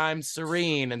bedtime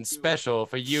serene and special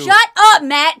for you. Shut up,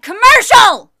 Matt!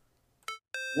 Commercial!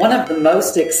 One of the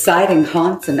most exciting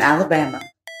haunts in Alabama.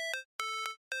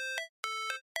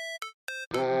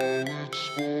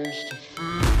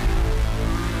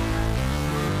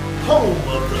 Home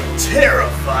of the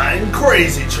terrifying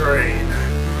Crazy Train.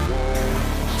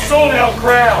 Sold out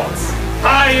crowds,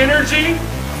 high energy,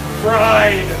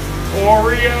 fried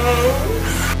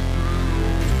Oreos.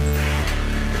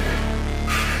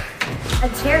 A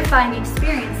terrifying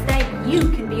experience that you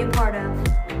can be a part of.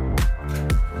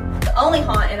 The only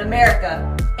haunt in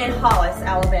America, in Hollis,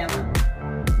 Alabama.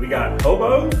 We got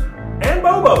hobos and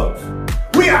bobos.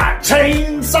 We got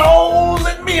chainsaws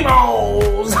and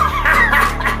memos.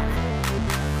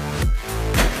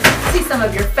 See some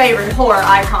of your favorite horror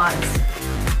icons.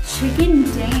 Chicken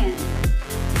Dan.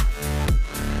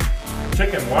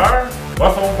 Chicken wire?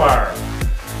 What's on fire?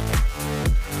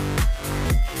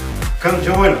 Come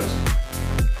join us.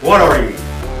 What are you?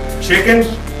 Chickens?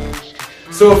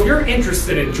 So if you're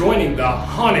interested in joining the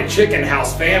Haunted Chicken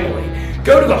House family,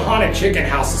 go to the Haunted Chicken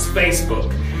House's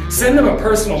Facebook. Send them a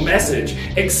personal message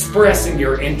expressing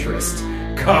your interest.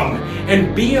 Come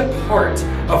and be a part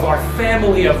of our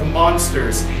family of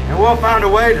monsters. And we'll find a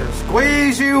way to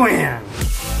squeeze you in.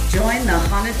 Join the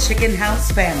Haunted Chicken House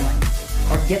family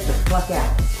or get the fuck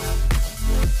out.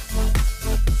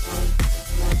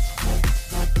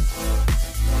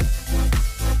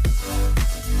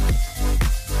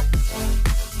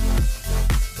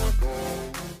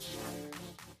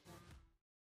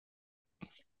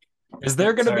 Is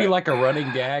there going to be like a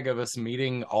running gag of us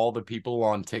meeting all the people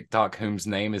on TikTok whose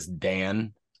name is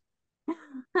Dan?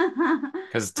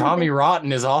 Because Tommy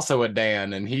Rotten is also a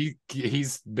Dan, and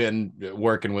he's been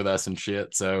working with us and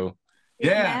shit. So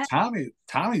yeah,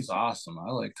 Tommy's awesome. I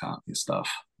like Tommy's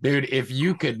stuff, dude. If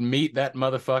you could meet that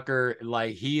motherfucker,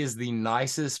 like, he is the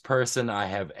nicest person I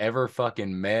have ever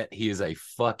fucking met. He is a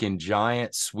fucking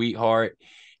giant sweetheart.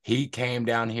 He came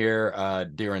down here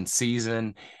during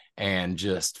season and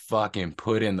just fucking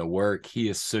put in the work. He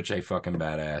is such a fucking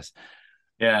badass.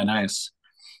 Yeah, nice.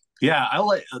 Yeah, I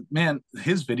like, man,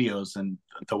 his videos and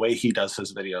the way he does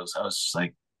his videos. I was just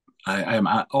like, I'm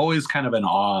always kind of in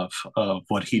awe of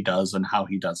what he does and how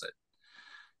he does it.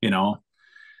 You know,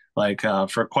 like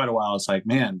for quite a while, it's like,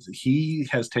 man, he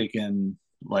has taken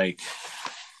like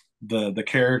the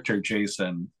character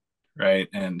Jason, right,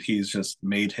 and he's just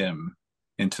made him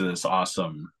into this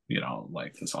awesome,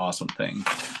 like this awesome thing.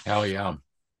 Hell yeah.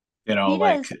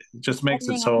 Like, it just makes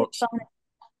it so.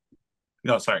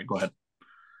 No, sorry, go ahead.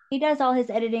 He does all his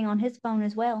editing on his phone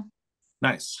as well.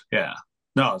 Nice. Yeah.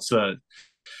 No, it's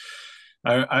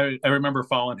I remember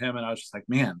following him, and I was just like,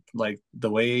 man, like the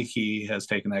way he has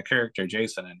taken that character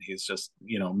Jason, and he's just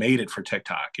made it for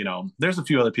TikTok. There's a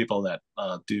few other people that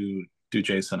do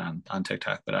Jason on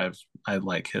TikTok, but I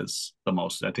like his the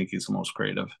most. I think he's the most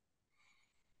creative.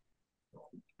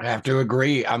 I have to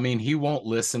agree. I mean, he won't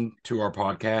listen to our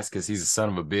podcast because he's a son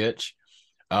of a bitch.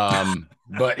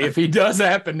 But if he does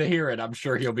happen to hear it, I'm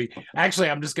sure he'll be.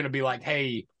 Actually, I'm just going to be like,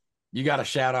 hey, you got a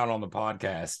shout out on the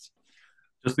podcast.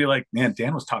 Just be like, man,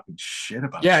 Dan was talking shit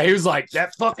about. Yeah, he was like,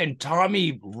 that fucking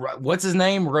Tommy, what's his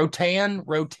name? Rotun,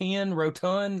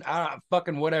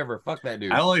 fucking whatever. Fuck that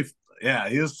dude. Yeah,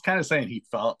 he was kind of saying he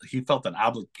felt an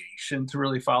obligation to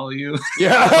really follow you.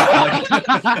 Yeah.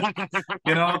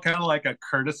 Kind of like a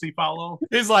courtesy follow.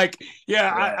 He's like,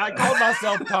 I called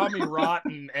myself Tommy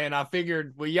Rotten, and I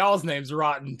figured, well, y'all's name's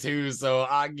Rotten too, so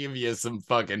I'll give you some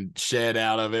fucking shit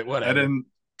out of it. Whatever. I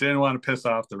didn't want to piss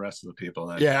off the rest of the people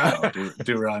that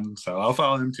do run, so I'll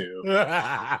follow him too.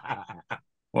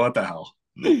 What the hell?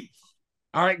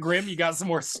 All right, Grim, you got some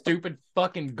more stupid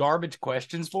fucking garbage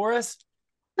questions for us?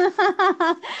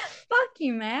 Fuck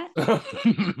you, Matt.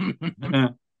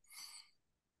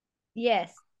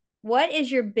 Yes. What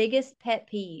is your biggest pet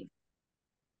peeve?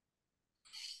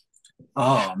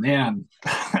 Oh man.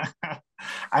 I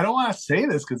don't want to say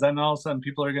this because then all of a sudden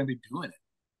people are going to be doing it.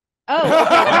 Oh,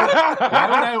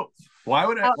 okay. Why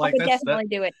would I I would definitely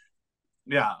do it.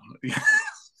 Yeah.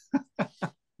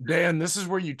 Dan, this is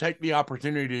where you take the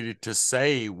opportunity to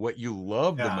say what you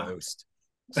love the most.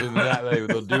 So that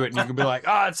they'll do it and you can be like,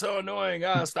 it's so annoying.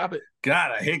 Stop it.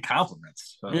 God, I hate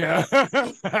compliments. Yeah.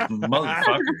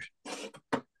 Motherfucker.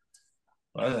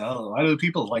 Why do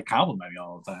people like compliment me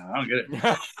all the time? I don't get it.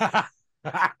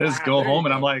 I just go home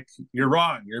and I'm like, you're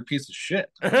wrong. You're a piece of shit.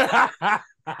 They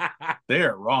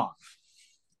are wrong.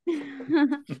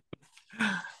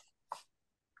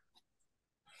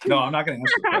 No, I'm not going to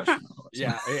answer the question.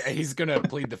 Yeah, he's going to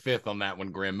plead the fifth on that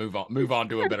one, Grim. Move on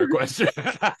to a better question.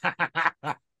 I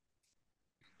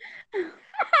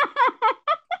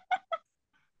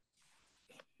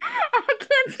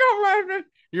can't stop laughing.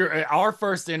 Our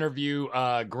first interview,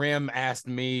 Grim asked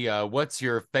me, what's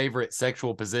your favorite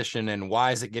sexual position and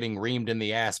why is it getting reamed in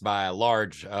the ass by a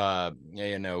large,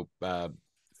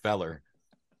 feller?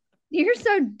 You're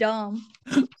so dumb.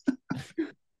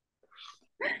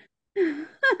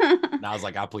 And I was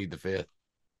like, I plead the fifth.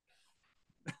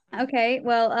 Okay,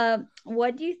 well,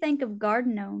 what do you think of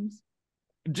garden gnomes?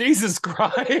 Jesus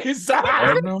Christ.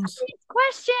 Garden gnomes?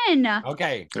 Question.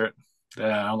 Okay. I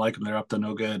don't like them. They're up to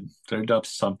no good. They're up to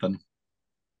something.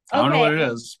 I don't know what it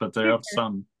is, but they're up to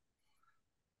something.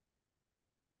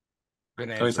 Good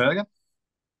answer. Can we say that again?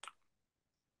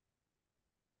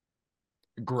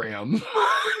 Graham.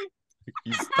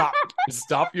 You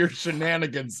stop your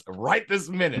shenanigans right this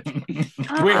minute.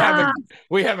 We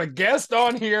have a guest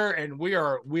on here and we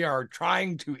are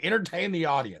trying to entertain the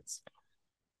audience.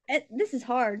 This is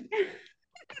hard.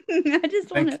 I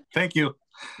just want to thank you.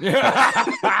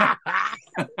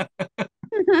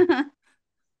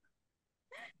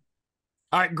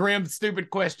 All right, Grim, stupid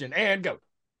question and go.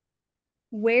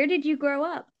 Where did you grow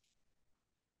up?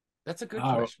 That's a good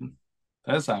question.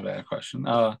 That's not a bad question.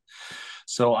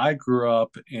 So I grew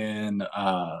up in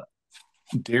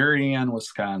Darien,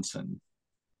 Wisconsin.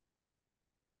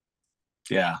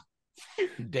 Yeah.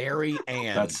 Darien.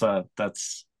 That's the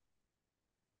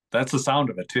sound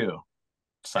of it too.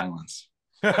 Silence.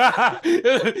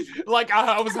 Like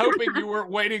I was hoping you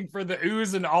weren't waiting for the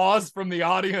oohs and ahs from the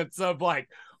audience of like,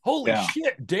 holy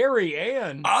shit,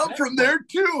 Darien. I'm from there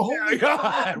too. Holy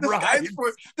God,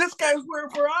 this guy's where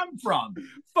I'm from.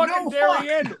 Fucking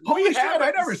Darien. Fuck. Holy shit,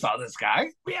 I never saw this guy.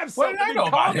 We have something in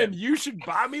common. You should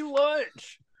buy me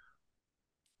lunch.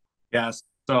 Yes.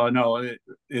 So no,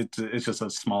 it's just a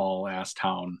small ass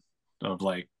town of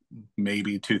like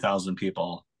maybe 2,000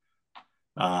 people.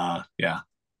 Yeah.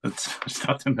 There's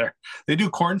nothing there. They do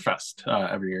Cornfest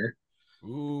every year.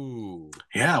 Ooh.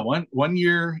 Yeah, one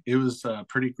year it was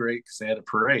pretty great because they had a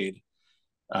parade,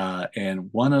 and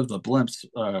one of the blimps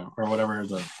or whatever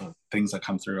the things that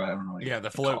come through, I don't know. Yeah, the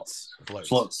floats.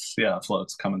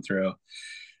 Floats coming through,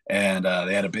 and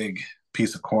they had a big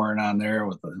piece of corn on there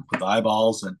with the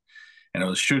eyeballs, and it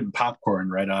was shooting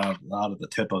popcorn right out of the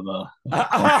tip of the. That's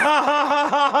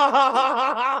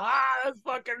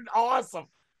fucking awesome.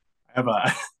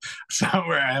 I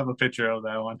have a picture of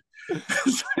that one. Dude,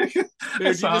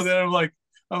 I saw that.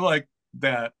 I'm like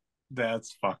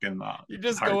that's fucking. You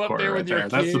just go up there with your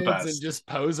kids and just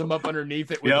pose them up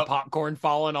underneath it with the popcorn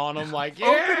falling on them. Like, yeah,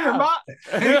 open your mouth.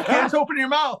 Hey, kids, open your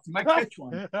mouth. You might catch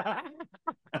one.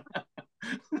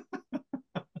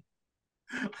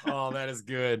 Oh, that is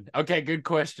good. Okay, good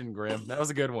question, Grim. That was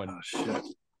a good one. Oh shit!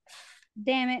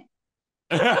 Damn it.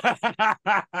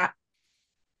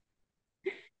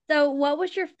 So, what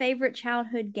was your favorite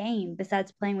childhood game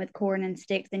besides playing with corn and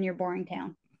sticks in your boring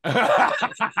town?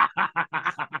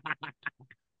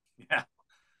 Yeah.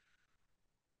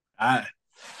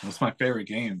 That's my favorite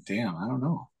game. Damn, I don't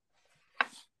know.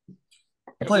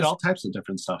 I played all types of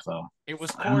different stuff, though. It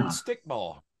was corn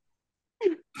stickball.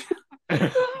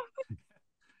 Hit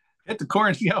the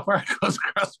corn, see how far it goes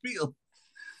across the field.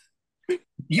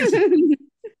 Use it.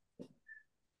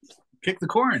 Kick the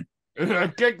corn.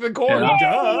 Kick the corn,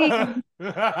 Yeah.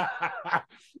 duh.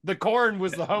 The corn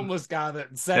was the homeless guy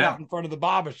that sat out in front of the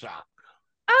barber shop.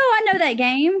 Oh, I know that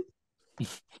game.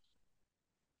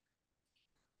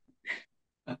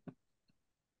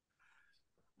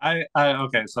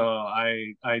 Okay, so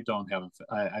I don't have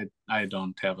I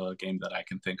don't have a game that I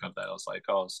can think of that was like,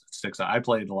 oh, it sticks out. I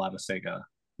played a lot of Sega.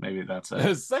 Maybe that's it.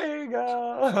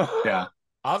 Sega. Yeah.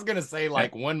 I was gonna say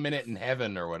like 1 Minute in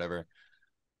Heaven or whatever.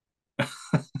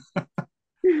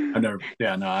 I've never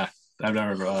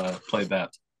played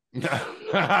that. So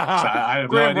I have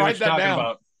Grim, no idea write what you're that talking down.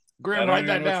 about. Grim, write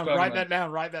that down. Write that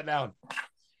down. Write that down.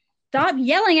 Stop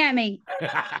yelling at me.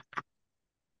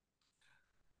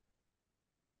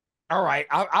 All right,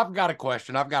 I've got a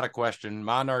question.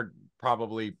 Mine are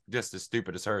probably just as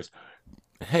stupid as hers.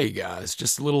 Hey guys,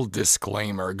 just a little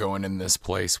disclaimer going in this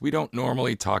place. We don't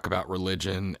normally talk about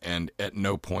religion, and at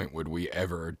no point would we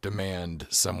ever demand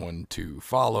someone to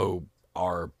follow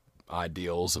our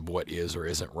ideals of what is or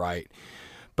isn't right.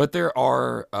 But there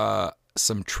are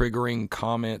some triggering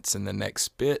comments in the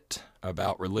next bit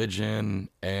about religion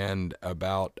and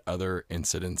about other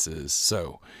incidences.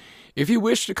 So if you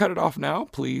wish to cut it off now,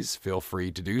 please feel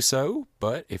free to do so.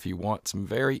 But if you want some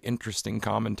very interesting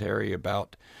commentary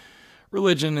about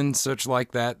religion and such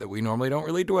like that we normally don't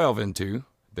really delve into,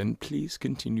 then please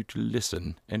continue to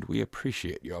listen, and we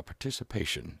appreciate your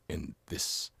participation in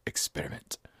this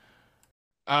experiment.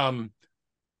 I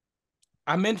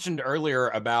mentioned earlier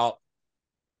about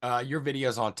your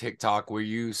videos on TikTok where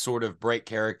you sort of break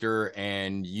character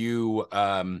and you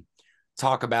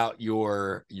talk about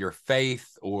your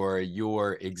faith or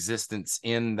your existence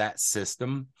in that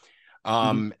system.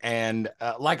 And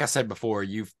like I said before,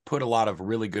 you've put a lot of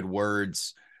really good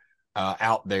words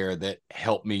out there that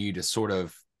help me to sort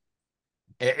of,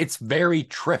 it's very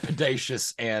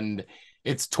trepidatious and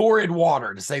it's torrid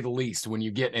water, to say the least, when you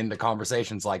get into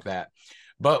conversations like that.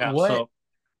 But Yeah,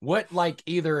 what like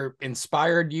either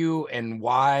inspired you, and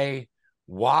why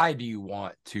do you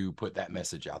want to put that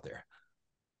message out there?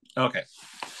 Okay.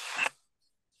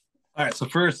 All right, so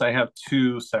first I have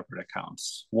two separate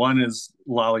accounts. One is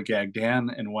Lollygag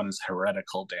Dan and one is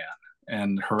Heretical Dan.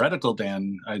 And Heretical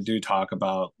Dan, I do talk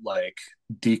about like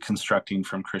deconstructing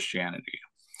from Christianity.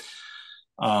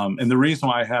 And the reason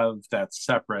why I have that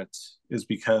separate is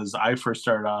because I first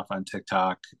started off on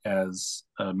TikTok as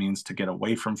a means to get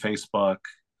away from Facebook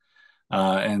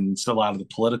and so a lot of the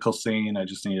political scene. I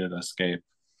just needed to escape.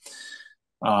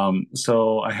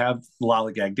 So I have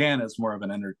Lollygag Dan as more of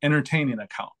an entertaining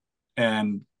account.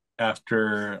 And I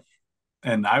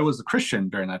was a Christian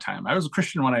during that time. I was a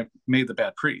Christian when I made The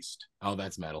Bad Priest. Oh,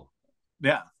 that's metal.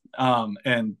 Yeah.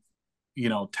 And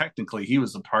technically he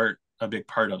was a big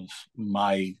part of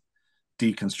my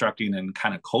deconstructing and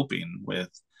kind of coping with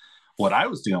what I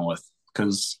was dealing with.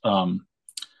 Because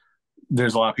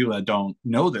there's a lot of people that don't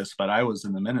know this, but I was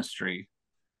in the ministry,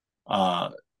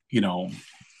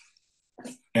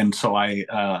 and so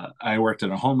I worked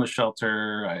in a homeless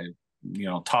shelter. I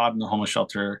taught in the homeless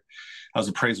shelter. I was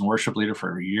a praise and worship leader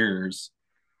for years.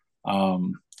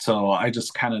 So I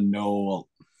just kind of know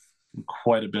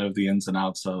quite a bit of the ins and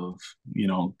outs of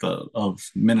of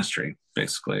ministry,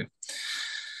 basically.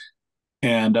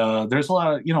 And there's a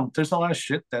lot of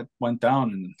shit that went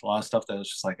down, and a lot of stuff that was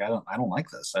just like, I don't like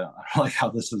this. I don't like how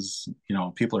this is.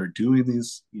 People are doing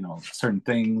these certain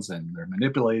things, and they're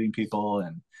manipulating people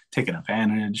and taking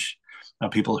advantage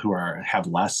of people who have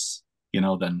less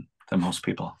than most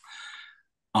people.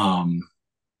 And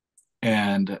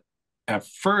at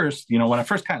first, when I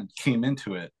first kind of came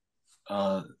into it,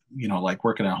 like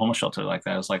working at a homeless shelter like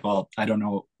that, I was like, well, I don't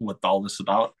know what all this is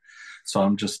about. So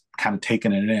I'm just kind of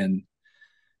taking it in,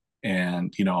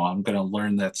 and, I'm going to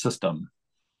learn that system.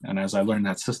 And as I learn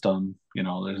that system,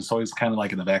 there's always kind of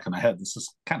like in the back of my head, this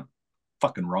is kind of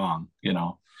fucking wrong,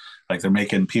 like they're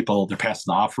passing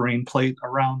the offering plate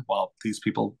around while these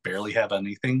people barely have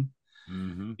anything.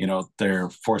 Mm-hmm. They're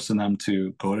forcing them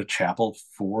to go to chapel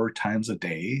 4 times a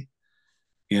day.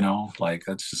 Like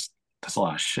that's a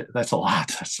lot of shit. That's a lot.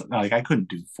 That's like, I couldn't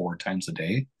do 4 times a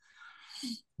day.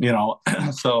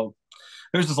 So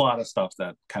there's just a lot of stuff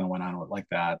that kind of went on with like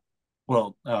that.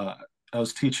 Well, I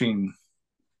was teaching,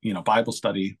 Bible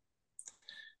study.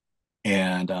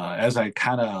 And as I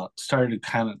kind of started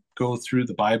to go through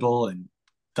the Bible and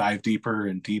dive deeper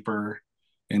and deeper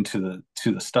into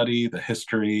the study, the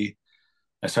history,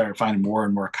 I started finding more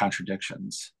and more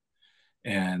contradictions.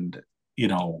 And,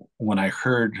 when I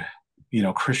heard,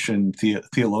 Christian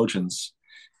theologians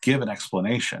give an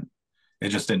explanation, it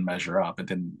just didn't measure up. It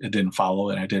didn't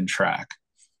follow, and I didn't track.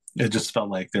 It just felt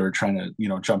like they were trying to,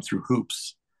 jump through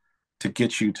hoops to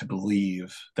get you to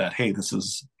believe that, hey, this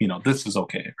is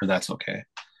okay, or that's okay.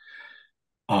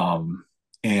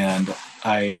 And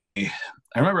I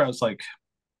remember I was like,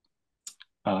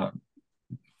 the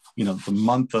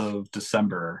month of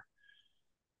December,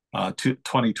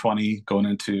 2020, going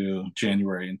into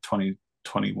January in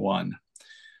 2021,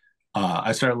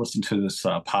 I started listening to this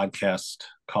podcast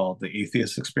called The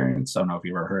Atheist Experience. I don't know if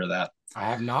you ever heard of that. I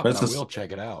have not, but I will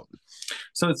check it out.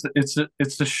 So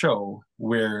it's the show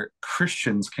where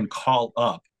Christians can call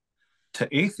up to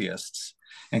atheists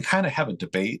and kind of have a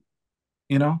debate,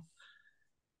 And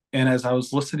as I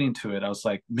was listening to it, I was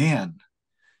like, man,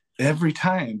 every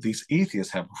time these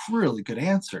atheists have really good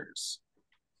answers,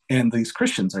 and these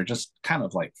Christians are just kind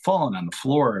of like falling on the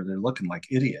floor. They're looking like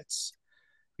idiots,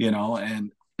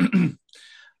 and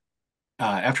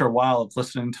after a while of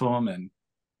listening to them and,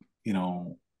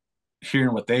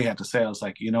 hearing what they had to say, I was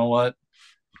like, you know what?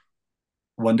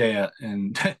 One day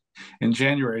in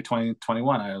January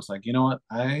 2021, I was like, you know what?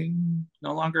 I'm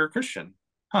no longer a Christian,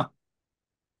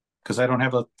 because I don't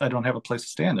have a place to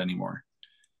stand anymore.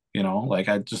 Like,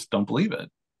 I just don't believe it.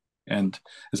 And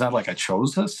it's not like I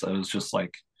chose this. It was just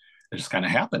like, it just kind of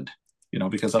happened,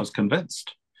 because I was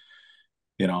convinced.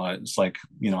 It's like,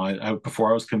 I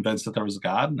before I was convinced that there was a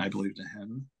God and I believed in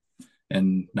him.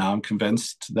 And now I'm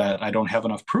convinced that I don't have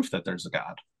enough proof that there's a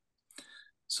God.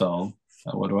 So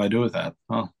what do I do with that?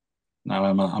 Well, now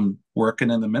I'm working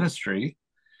in the ministry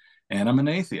and I'm an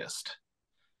atheist.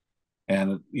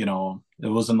 And, it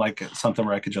wasn't like something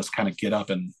where I could just kind of get up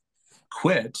and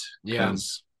quit,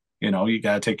 because, you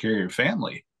got to take care of your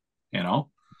family,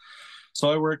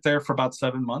 So I worked there for about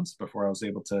 7 months before I was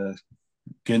able to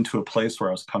get into a place where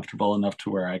I was comfortable enough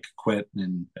to where I could quit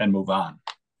and move on.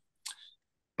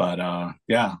 But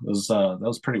it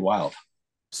was pretty wild.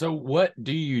 So what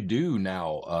do you do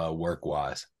now,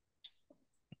 work-wise?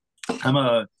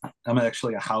 I'm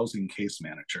actually a housing case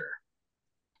manager.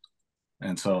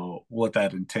 And so what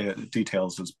that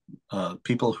details is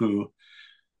people who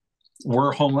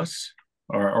were homeless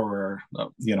or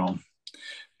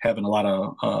having a lot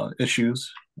of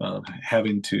issues,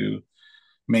 having to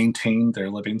maintain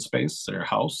their living space, their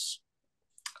house.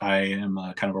 I am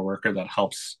kind of a worker that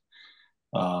helps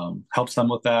them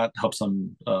with that, helps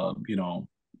them,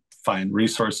 find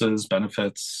resources,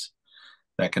 benefits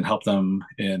that can help them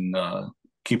in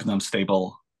keeping them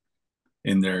stable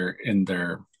in their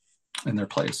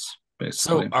place,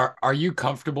 basically. So are you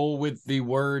comfortable with the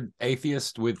word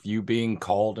atheist, with you being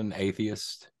called an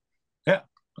atheist? Yeah.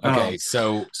 Okay,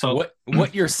 so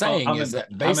what you're saying is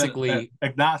that basically I'm an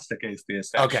agnostic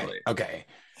atheist, actually. Okay.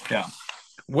 Yeah.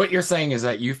 What you're saying is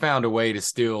that you found a way to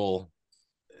still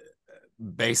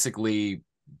basically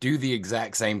do the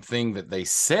exact same thing that they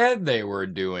said they were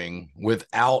doing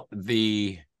without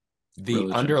the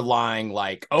religion. Underlying,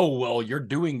 like, oh, well, you're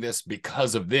doing this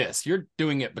because of this. You're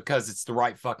doing it because it's the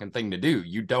right fucking thing to do.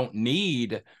 You don't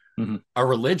need a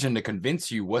religion to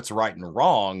convince you what's right and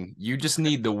wrong. You just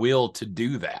need the will to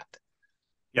do that.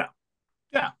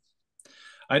 Yeah.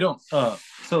 I don't.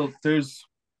 So there's,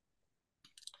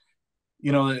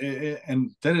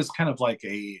 and that is kind of like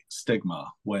a stigma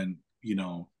when,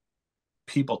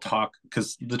 people talk,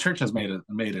 because the church has made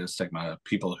it a stigma of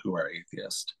people who are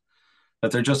atheist,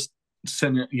 that they're just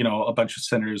a bunch of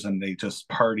sinners and they just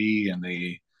party and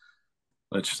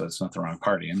which there's nothing wrong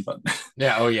partying, but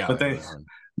yeah, oh yeah, but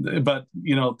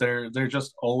they're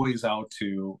just always out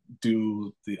to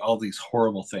do all these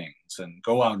horrible things and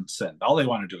go out and sin. All they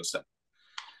want to do is sin.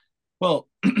 Well,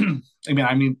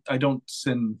 I mean, I don't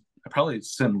sin. I probably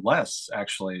sin less,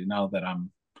 actually, now that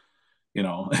I'm,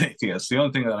 atheist. The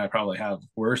only thing that I probably have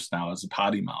worse now is a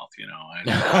potty mouth,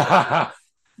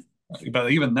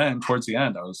 But even then, towards the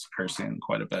end, I was cursing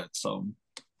quite a bit, so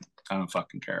I don't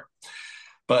fucking care.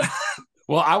 But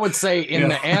well, I would say in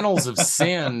the annals of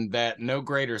sin, that no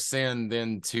greater sin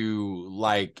than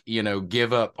to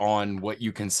give up on what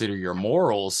you consider your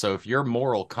morals. So if your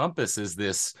moral compass is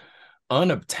this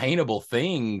unobtainable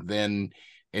thing, then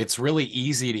it's really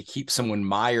easy to keep someone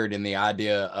mired in the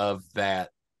idea of that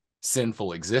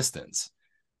sinful existence,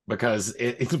 because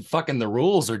it's fucking, the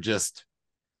rules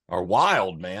are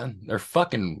wild, man. They're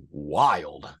fucking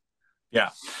wild. Yeah.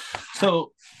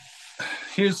 So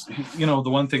here's, the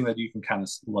one thing that you can kind of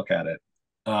look at it.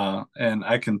 And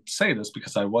I can say this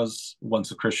because I was once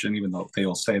a Christian, even though they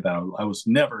will say that I was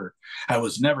never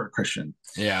a Christian.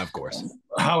 Yeah, of course.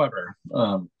 However,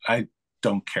 I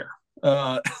don't care.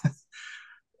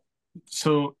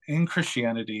 So in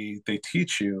Christianity, they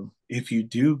teach you, if you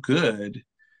do good,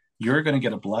 you're going to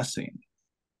get a blessing,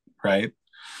 right?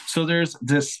 So there's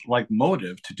this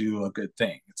motive to do a good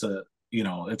thing.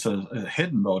 it's a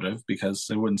hidden motive because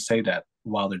they wouldn't say that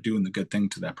while they're doing the good thing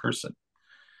to that person,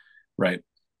 right?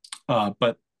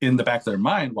 But in the back of their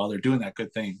mind, while they're doing that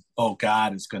good thing, oh,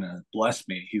 God is going to bless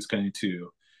me. He's going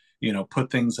to, put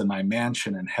things in my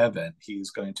mansion in heaven. He's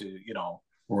going to,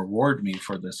 reward me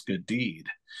for this good deed.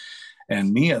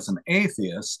 And me as an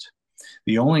atheist,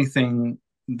 the only thing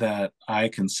that I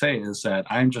can say is that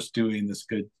I'm just doing this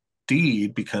good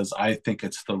deed because I think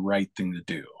it's the right thing to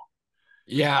do.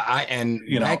 Yeah,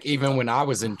 back even when I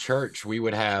was in church, we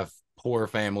would have poor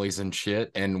families and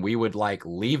shit, and we would like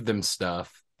leave them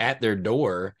stuff at their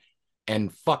door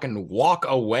and fucking walk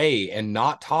away and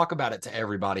not talk about it to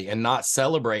everybody and not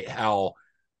celebrate how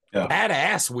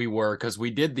badass we were because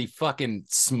we did the fucking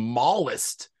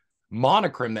smallest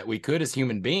monochrome that we could as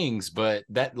human beings. But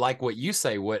that, like what you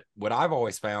say, what I've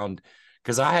always found,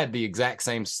 because I had the exact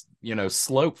same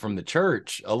slope from the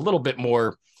church, a little bit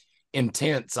more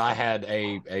intense. I had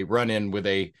a run-in with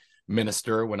a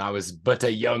minister when I was but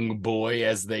a young boy,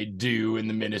 as they do in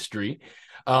the ministry.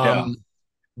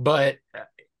 But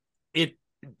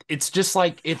it's just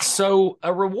like, it's so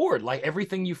a reward. Like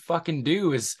everything you fucking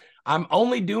do is, I'm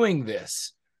only doing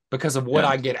this because of what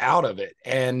I get out of it.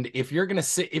 And if you're gonna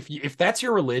sit, if that's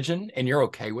your religion and you're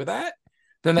okay with that,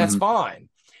 then that's fine.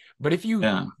 But if you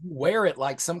wear it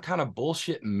like some kind of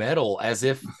bullshit medal, as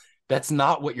if that's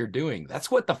not what you're doing, that's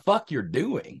what the fuck you're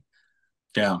doing.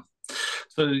 Yeah.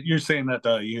 So you're saying that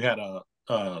you had a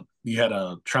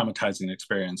traumatizing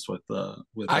experience with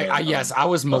yes, I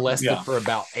was molested for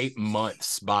about 8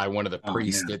 months by one of the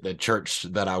priests at the church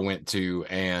that I went to.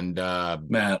 And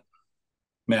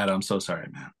Matt, I'm so sorry,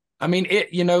 man. I mean,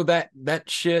 that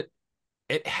shit,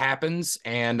 it happens.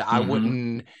 And I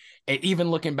wouldn't,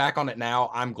 even looking back on it now,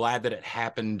 I'm glad that it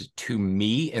happened to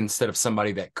me instead of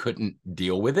somebody that couldn't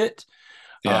deal with it.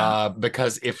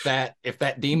 Because if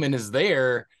that demon is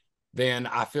there, then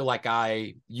I feel like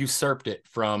I usurped it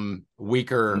from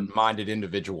weaker minded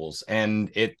individuals. And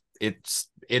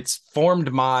it's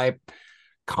formed my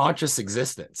conscious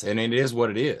existence, and it is what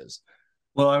it is.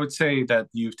 Well, I would say that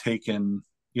you've taken,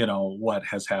 what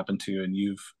has happened to you, and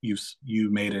you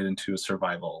made it into a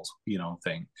survival,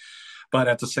 thing. But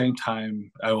at the same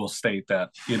time, I will state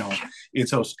that,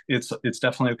 it's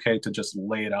definitely okay to just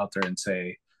lay it out there and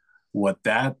say what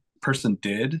that person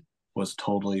did was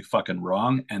totally fucking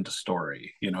wrong. End of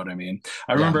story. You know what I mean?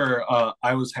 I remember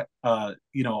I was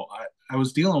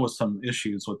dealing with some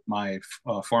issues with my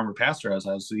former pastor as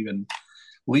I was even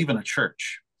leaving a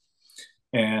church,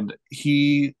 and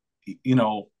he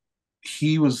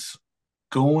was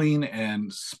going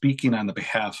and speaking on the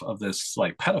behalf of this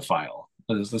like pedophile.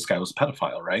 This guy was a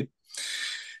pedophile, right?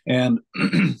 And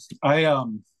I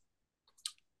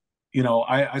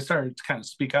started to kind of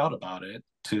speak out about it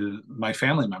to my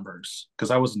family members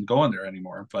because I wasn't going there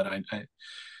anymore. But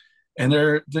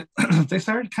they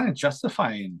started kind of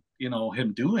justifying,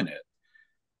 him doing it,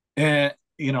 and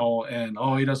and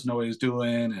he doesn't know what he's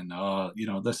doing, and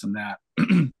this and that.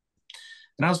 And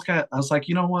I was like,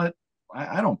 you know what?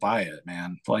 I don't buy it,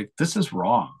 man. Like, this is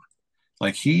wrong.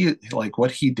 Like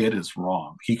what he did is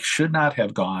wrong. He should not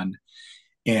have gone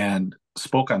and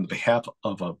spoke on the behalf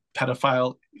of a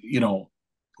pedophile,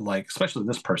 like, especially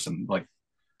this person, like,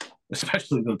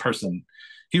 especially the person,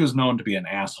 he was known to be an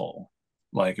asshole.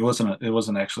 Like, it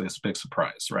wasn't actually a big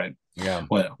surprise, right? Yeah.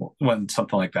 When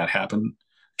something like that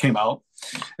came out.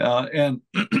 And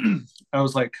I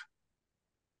was like,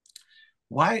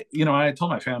 why, I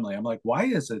told my family, I'm like, why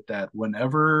is it that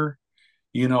whenever,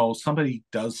 somebody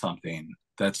does something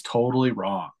that's totally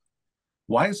wrong,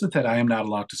 why is it that I am not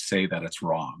allowed to say that it's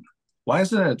wrong? Why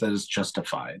is it that it's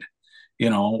justified?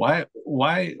 Why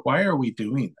are we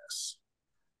doing this?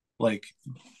 Like,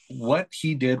 what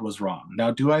he did was wrong.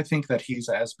 Now, do I think that he's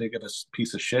as big of a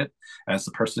piece of shit as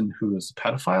the person who is a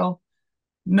pedophile?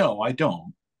 No, I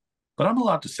don't. But I'm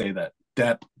allowed to say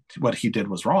that what he did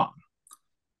was wrong.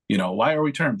 Why are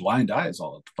we turning blind eyes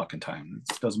all the fucking time?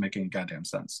 It doesn't make any goddamn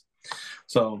sense.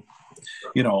 So,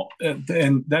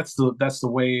 and that's the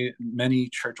way many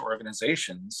church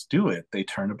organizations do it. They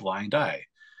turn a blind eye.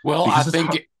 Well, I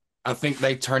think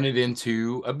they turn it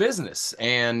into a business.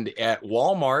 And at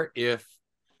Walmart, if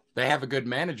they have a good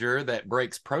manager that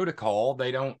breaks protocol,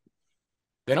 they don't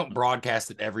broadcast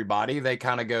it to everybody. They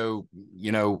kind of go,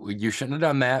 you shouldn't have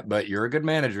done that, but you're a good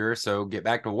manager, so get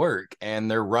back to work. And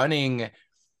they're running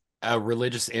a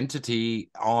religious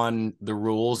entity on the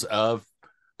rules of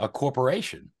a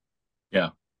corporation. Yeah.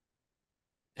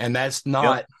 And that's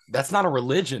not a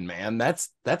religion, man. That's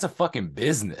a fucking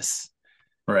business.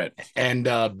 Right. And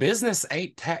business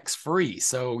ain't tax free.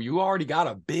 So you already got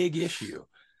a big issue.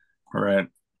 Right.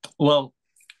 Well,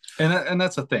 and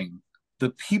that's the thing. the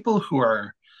people who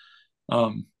are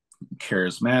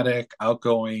charismatic,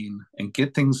 outgoing, and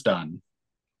get things done,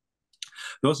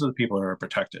 those are the people who are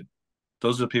protected.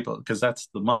 Those are the people, because that's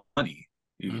the money.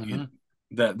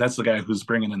 That's the guy who's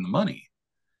bringing in the money.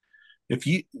 If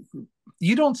you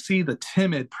don't see the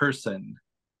timid person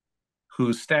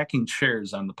who's stacking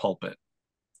chairs on the pulpit,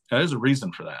 now, there's a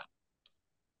reason for that,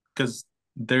 because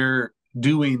they're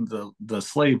doing the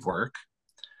slave work,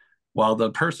 while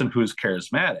the person who is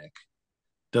charismatic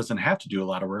doesn't have to do a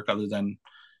lot of work other than,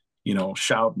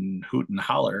 shout and hoot and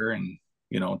holler and,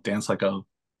 dance like an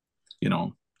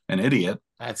idiot.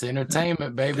 That's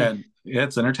entertainment, baby. And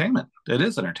it's entertainment. It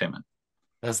is entertainment.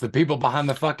 That's the people behind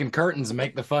the fucking curtains and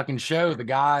make the fucking show. The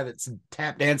guy that's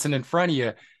tap dancing in front of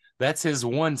you, that's his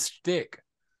one stick.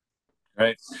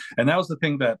 Right. And that was the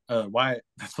thing that's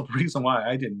the reason why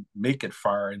I didn't make it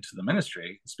far into the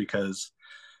ministry. It's because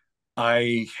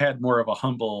I had more of a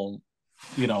humble,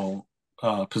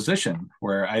 position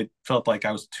where I felt like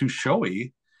I was too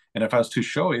showy. And if I was too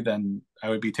showy, then I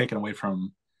would be taken away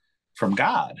from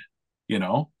God,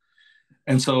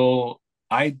 And so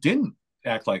I didn't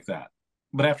act like that.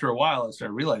 But after a while, I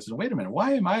started realizing, wait a minute,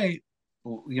 why am I,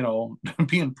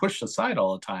 being pushed aside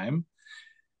all the time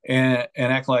and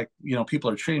act like, people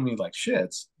are treating me like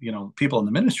shits. People in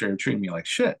the ministry are treating me like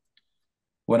shit.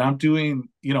 When I'm doing,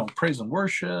 praise and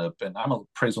worship, and I'm the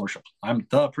praise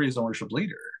and worship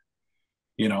leader,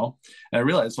 and I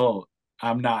realized,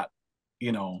 I'm not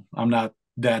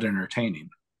that entertaining.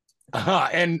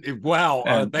 And wow,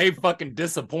 are they fucking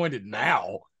disappointed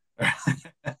now?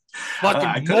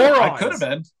 Fucking morons. I could have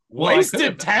been.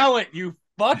 Wasted talent, you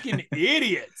fucking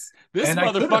idiots. This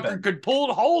motherfucker could pull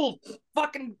the whole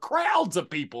fucking crowds of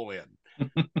people in.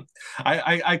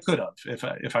 I could have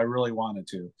if I really wanted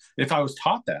to. If I was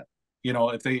taught that,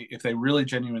 if they really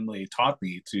genuinely taught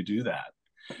me to do that,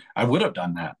 I would have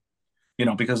done that.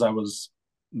 Because I was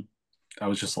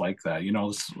just like that.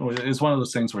 It's one of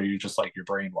those things where you're just like, you're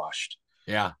brainwashed.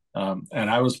 Yeah. And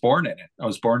I was born in it. I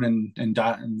was born in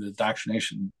the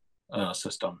indoctrination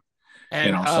system.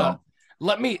 And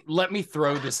let me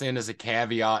throw this in as a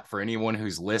caveat for anyone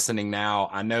who's listening now.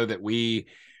 I know that we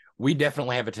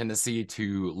definitely have a tendency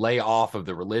to lay off of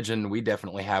the religion. We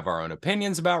definitely have our own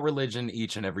opinions about religion.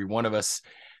 Each and every one of us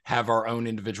have our own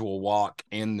individual walk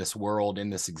in this world, in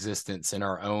this existence, in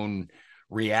our own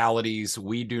realities.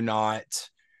 We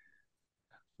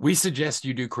suggest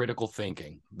you do critical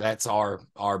thinking. That's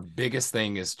our biggest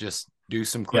thing, is just do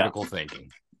some critical thinking.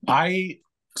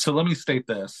 So let me state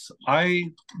this. I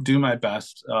do my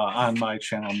best on my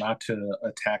channel not to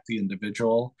attack the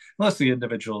individual, unless the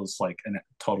individual is like a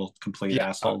total complete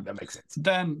asshole. That makes sense.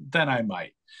 Then I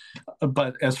might.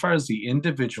 But as far as the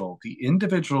individual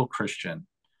Christian,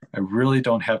 I really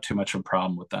don't have too much of a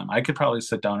problem with them. I could probably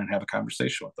sit down and have a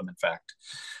conversation with them, in fact.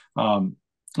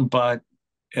 But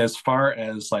as far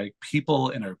as like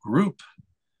people in a group,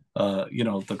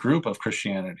 the group of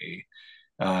Christianity,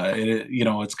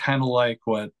 it's kind of like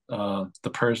what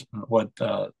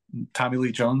Tommy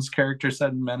Lee Jones' character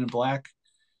said in Men in Black.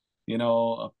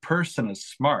 A person is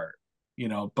smart,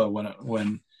 but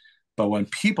when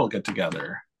people get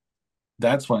together,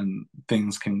 that's when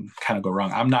things can kind of go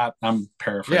wrong. I'm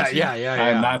paraphrasing. Yeah.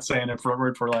 I'm not saying it for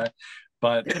word for word,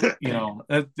 but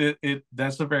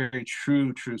that's a very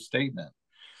true statement.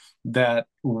 That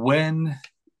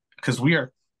because we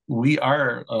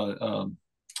are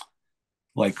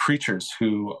like creatures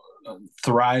who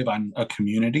thrive on a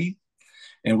community,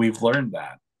 and we've learned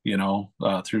that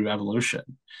through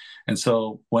evolution. And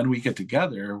so when we get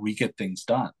together, we get things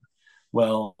done.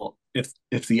 Well, if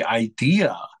the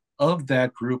idea of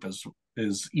that group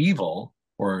is evil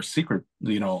or secret,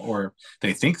 or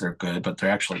they think they're good but they're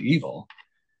actually evil,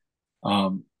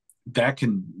 that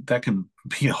can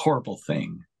be a horrible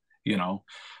thing.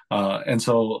 And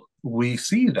so we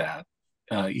see that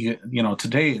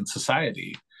today in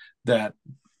society, that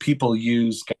people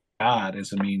use God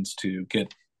as a means to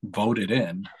get voted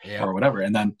in or whatever,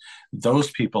 and then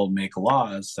those people make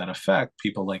laws that affect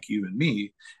people like you and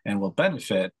me and will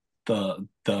benefit the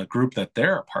group that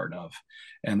they're a part of,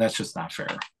 and that's just not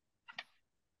fair.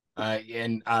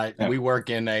 We work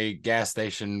in a gas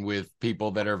station with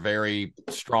people that are very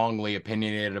strongly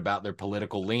opinionated about their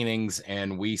political leanings,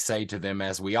 and we say to them,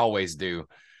 as we always do,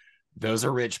 those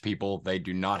are rich people. They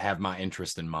do not have my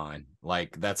interest in mind.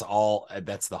 Like, that's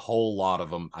the whole lot of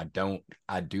them. I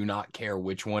do not care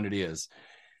which one it is.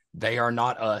 They are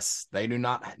not us. They do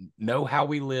not know how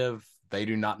we live. They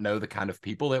do not know the kind of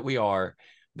people that we are.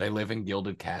 They live in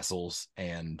gilded castles,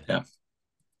 and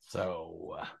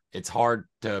so it's hard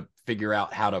to figure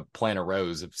out how to plant a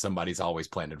rose if somebody's always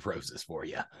planted roses for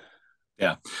you.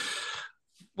 Yeah.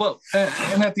 Well,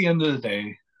 and at the end of the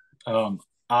day,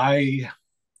 I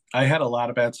had a lot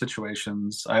of bad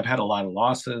situations. I've had a lot of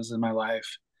losses in my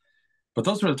life, but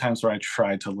those were the times where I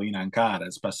tried to lean on God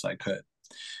as best I could.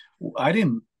 I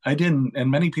didn't,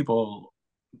 and many people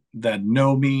that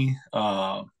know me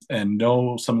and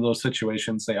know some of those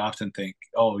situations, they often think,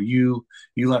 "Oh, you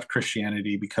left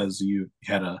Christianity because you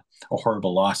had a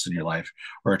horrible loss in your life,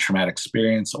 or a traumatic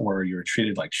experience, or you were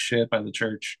treated like shit by the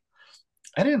church."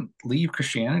 I didn't leave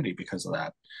Christianity because of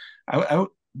that.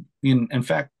 In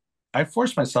fact, I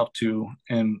forced myself to,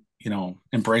 and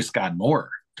embrace God more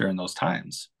during those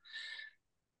times.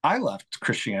 I left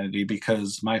Christianity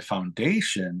because my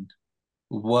foundation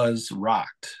was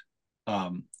rocked.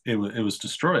 It was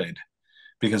destroyed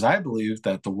because I believed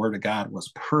that the Word of God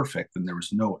was perfect and there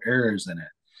was no errors in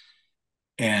it.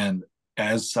 And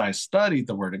as I studied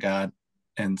the Word of God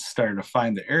and started to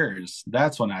find the errors,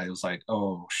 that's when I was like,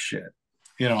 "Oh shit,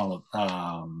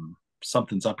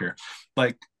 something's up here."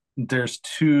 Like, there's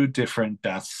two different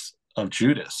deaths of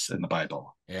Judas in the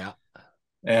Bible. Yeah.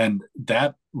 And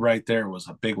that right there was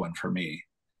a big one for me,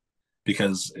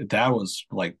 because that was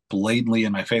like blatantly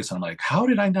in my face. And I'm like, how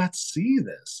did I not see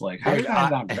this? Like, how did I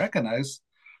not recognize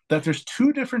that there's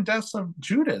two different deaths of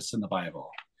Judas in the Bible?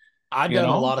 I've done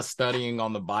a lot of studying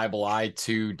on the Bible. I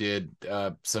too did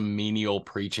some menial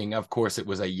preaching. Of course, it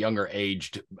was a younger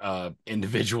aged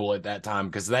individual at that time,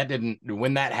 because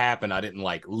when that happened, I didn't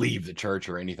like leave the church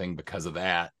or anything because of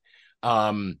that.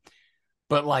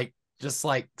 But like, just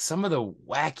like some of the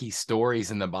wacky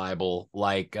stories in the Bible,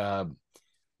 like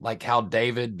how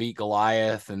David beat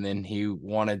Goliath, and then he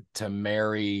wanted to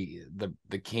marry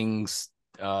the king's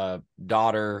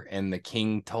daughter, and the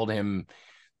king told him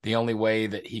the only way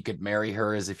that he could marry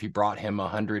her is if he brought him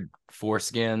 100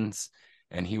 foreskins.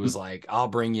 And he was like, "I'll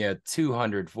bring you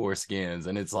 200 foreskins."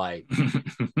 And it's like,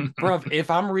 bro, if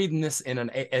I'm reading this in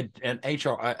an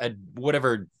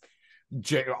whatever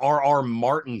J.R.R.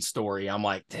 Martin story, I'm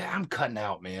like, I'm cutting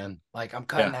out, man. Like, I'm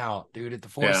cutting out, dude. At the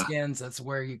foreskins, that's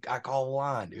where I call the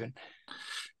line, dude.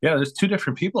 Yeah, there's two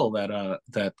different people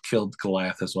that killed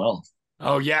Goliath as well.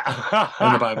 Oh yeah,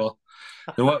 in the Bible.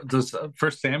 This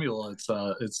First Samuel,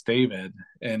 it's David,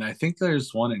 and I think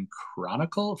there's one in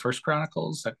First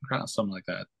Chronicles, Second Chronicles, something like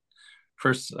that.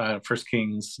 First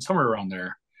Kings, somewhere around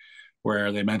there,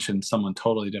 where they mentioned someone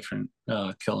totally different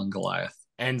killing Goliath.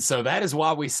 And so that is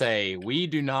why we say we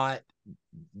do not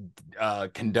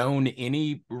condone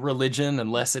any religion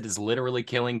unless it is literally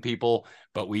killing people,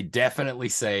 but we definitely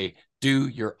say do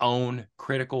your own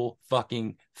critical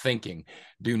fucking thinking.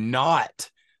 Do not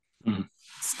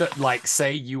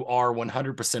say you are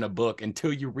 100% a book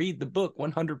until you read the book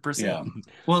 100%. Yeah.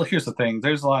 Well, here's the thing.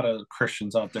 There's a lot of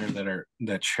Christians out there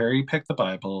that cherry pick the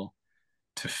Bible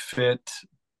to fit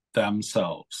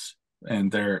themselves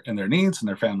and their needs and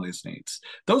their family's needs.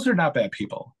 Those are not bad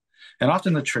people. And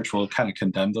often the church will kind of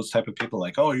condemn those type of people,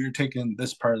 like, "Oh, you're taking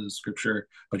this part of the scripture,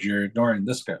 but you're ignoring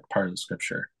this part of the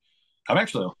scripture." I'm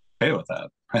actually okay with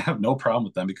that. I have no problem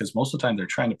with them, because most of the time they're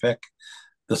trying to pick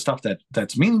the stuff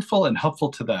that's meaningful and helpful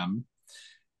to them.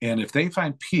 And if they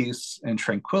find peace and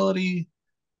tranquility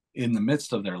in the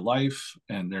midst of their life,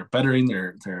 and they're bettering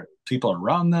their people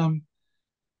around them,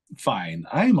 fine.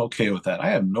 I am okay with that. I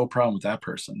have no problem with that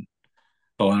person.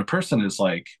 But when a person is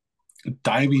like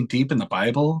diving deep in the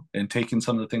Bible and taking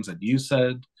some of the things that you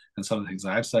said and some of the things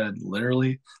I've said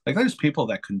literally, like, there's people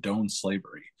that condone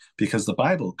slavery because the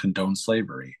Bible condones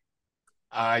slavery.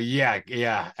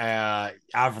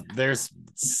 There's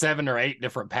 7 or 8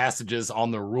 different passages on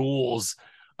the rules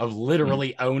of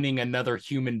literally owning another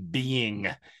human being,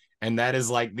 and that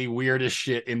is like the weirdest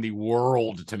shit in the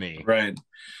world to me. Right?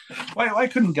 Why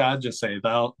couldn't God just say,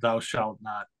 "Thou shalt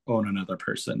not own another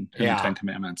person" in the 10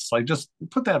 Commandments? Like, just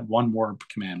put that one more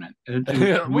commandment. We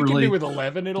can do with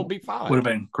 11; it'll be fine. Would have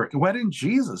been great. Why didn't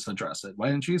Jesus address it? Why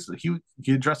didn't Jesus? He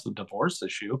addressed the divorce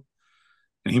issue,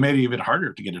 and he made it even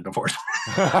harder to get a divorce.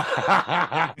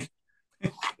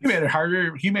 He made it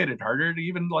harder. He made it harder to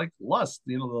even like lust.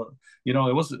 It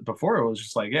wasn't before. It was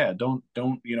just like, don't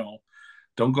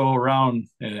go around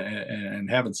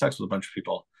and having sex with a bunch of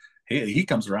people. He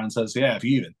comes around and says, "Yeah, if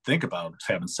you even think about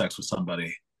having sex with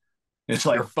somebody, it's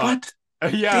like, what?"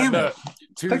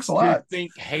 Thanks a lot. To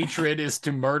think hatred is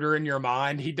to murder in your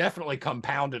mind. He definitely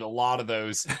compounded a lot of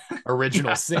those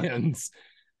original sins.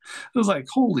 It was like,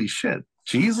 holy shit,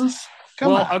 Jesus.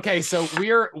 Come on. Okay, so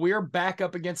we're back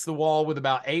up against the wall with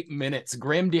about 8 minutes.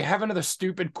 Grim, do you have another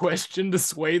stupid question to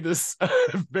sway this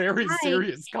very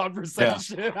serious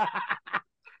conversation? Yeah.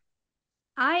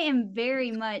 I am very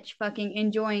much fucking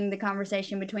enjoying the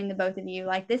conversation between the both of you.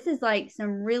 Like, this is like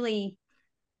some really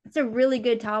It's a really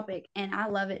good topic, and I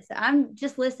love it. So I'm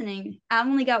just listening. I've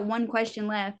only got one question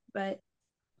left, but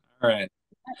all right.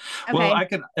 okay. Well, I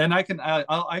can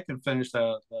finish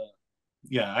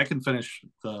I can finish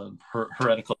the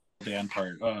heretical Dan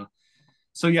part.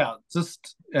 So yeah,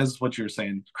 just as what you're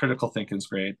saying, critical thinking is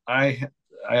great. I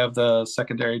have the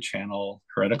secondary channel,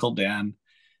 Heretical Dan.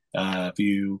 If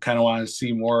you kind of want to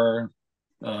see more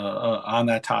on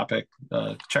that topic,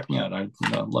 check me out. I'd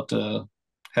love to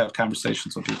have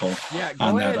conversations with people. Yeah,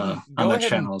 on that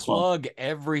channel as well. Plug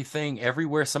everything,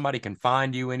 everywhere somebody can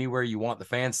find you, anywhere you want the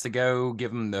fans to go.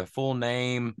 Give them the full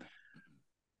name.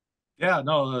 Yeah,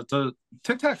 no, the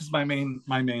TikTok is my main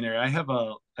area. I have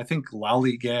I think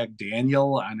Lollygag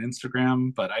Daniel on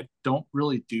Instagram, but I don't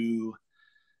really do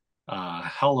a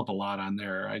hell of a lot on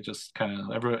there. I just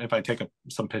kind of if I take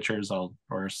some pictures,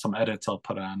 or some edits, I'll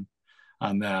put on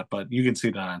that. But you can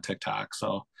see that on TikTok.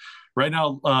 So right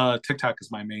now, TikTok is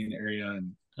my main area,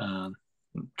 and I'm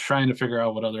trying to figure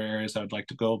out what other areas I would like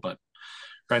to go. But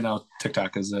right now,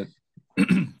 TikTok is it.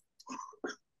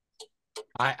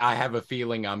 I have a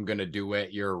feeling I'm going to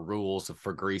duet your rules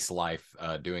for Grease Life,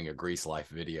 doing a Grease Life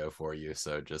video for you.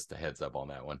 So just a heads up on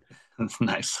that one.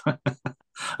 Nice. I'll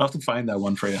have to find that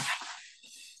one for you.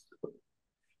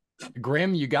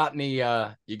 Grim, you got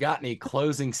any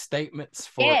closing statements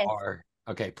for our,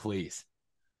 okay, please.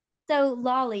 So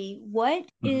Lolly, what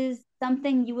is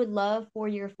something you would love for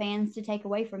your fans to take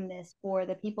away from this, for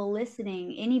the people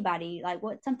listening, anybody, like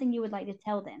what's something you would like to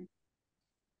tell them?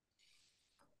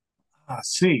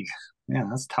 See, yeah,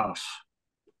 that's tough.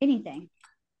 Anything.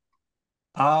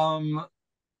 I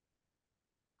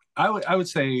would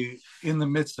say in the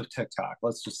midst of TikTok,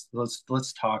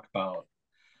 let's talk about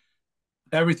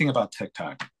everything about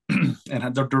TikTok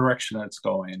and the direction it's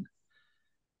going.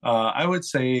 I would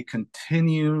say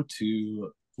continue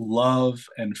to love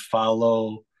and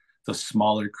follow the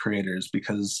smaller creators,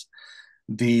 because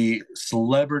the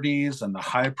celebrities and the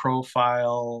high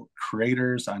profile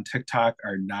creators on TikTok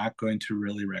are not going to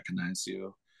really recognize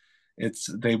you.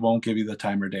 They won't give you the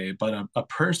time of day. But a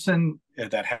person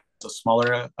that has a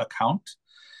smaller account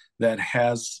that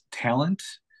has talent,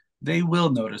 they will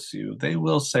notice you. They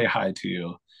will say hi to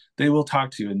you. They will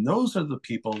talk to you. And those are the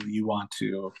people you want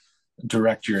to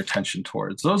direct your attention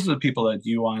towards. Those are the people that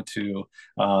you want to,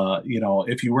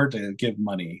 if you were to give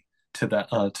money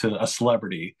to a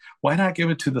celebrity, why not give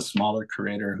it to the smaller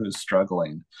creator who's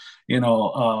struggling, and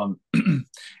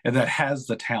that has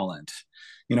the talent.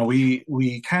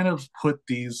 We kind of put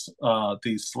these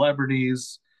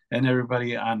celebrities and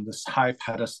everybody on this high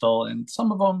pedestal, and some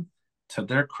of them, to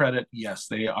their credit, yes,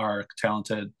 they are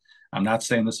talented. I'm not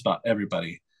saying this about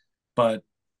everybody, but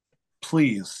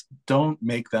please don't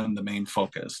make them the main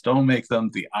focus. Don't make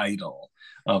them the idol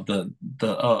of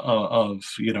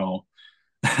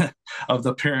of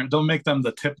the pyramid. Don't make them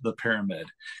the tip of the pyramid,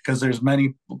 because there's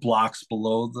many blocks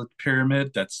below the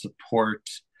pyramid that support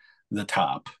the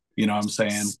top. You know what I'm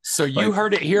saying? So you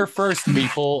heard it here first,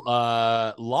 people.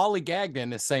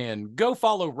 Lollygagden is saying, go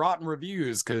follow Rotten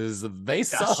Reviews because they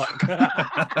suck.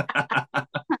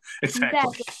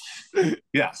 Exactly.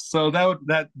 Yeah. So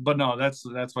that's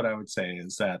what I would say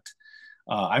is that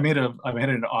I made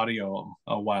an audio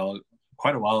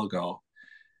quite a while ago,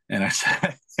 and I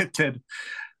said it did.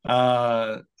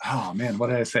 Oh man, what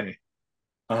did I say?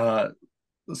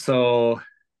 So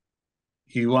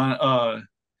you want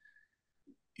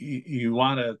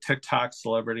a TikTok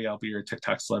celebrity? I'll be your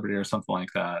TikTok celebrity, or something like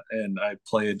that. And I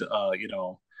played,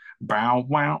 bow,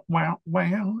 wow, wow,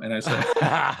 wow. And I said,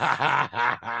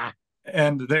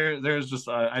 and there's just,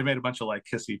 I made a bunch of like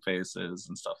kissy faces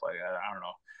and stuff like that. I don't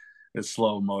know. It's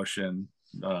slow motion.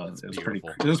 It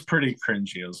was pretty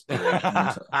cringy. It was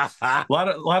a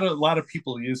lot of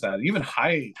people use that. Even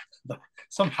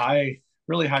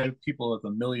really high people with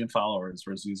 1 million followers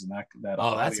was using that.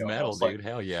 Oh, that's metal, dude. Like,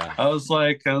 hell yeah. I was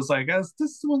like,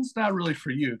 this one's not really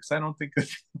for you, because I don't think that,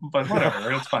 but whatever,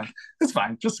 it's fine. It's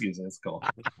fine. Just use it. It's cool.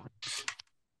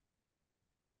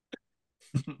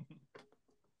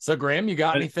 So, Graham, you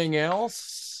got anything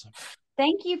else?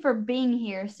 Thank you for being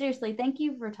here. Seriously, thank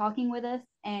you for talking with us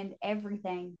and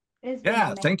everything.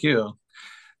 Yeah, thank you.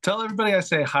 Tell everybody I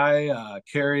say hi,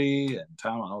 Carrie and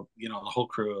Tom, the whole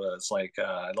crew. It's like,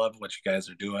 I love what you guys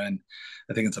are doing.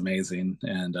 I think it's amazing.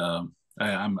 And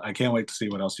I can't wait to see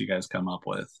what else you guys come up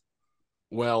with.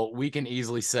 Well, we can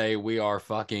easily say we are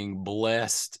fucking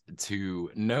blessed to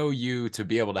know you, to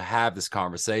be able to have this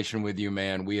conversation with you,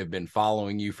 man. We have been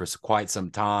following you for quite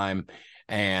some time.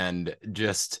 And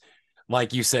just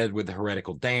like you said, with the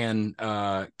Heretical Dan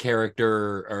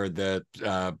character, or the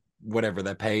whatever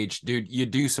that page, dude, you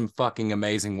do some fucking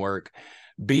amazing work.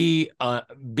 be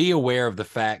aware of the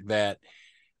fact that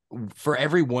for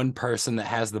every one person that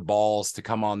has the balls to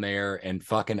come on there and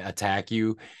fucking attack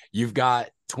you, you've got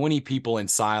 20 people in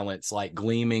silence, like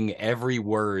gleaming every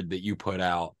word that you put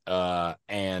out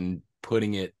and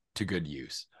putting it to good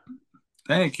use.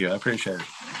 Thank you. I appreciate it.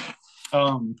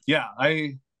 Yeah,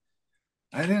 I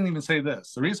didn't even say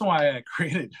this. The reason why I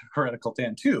created Heretical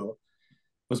Dan 2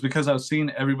 was because I was seeing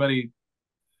everybody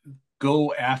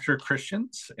go after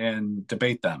Christians and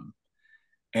debate them.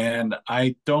 And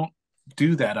I don't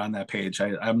do that on that page.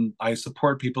 I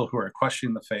support people who are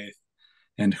questioning the faith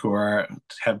and who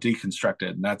have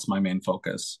deconstructed, and that's my main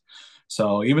focus.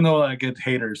 So even though I get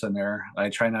haters in there, I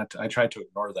try to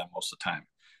ignore them most of the time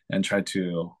and try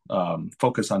to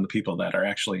focus on the people that are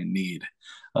actually in need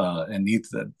and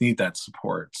need that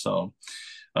support. So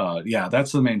yeah,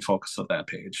 that's the main focus of that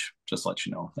page, just to let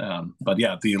you know. But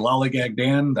yeah, the Lollygag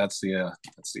Dan, that's the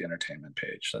entertainment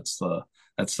page. Let's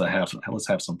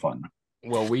have some fun.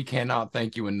 Well, we cannot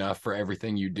thank you enough for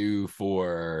everything you do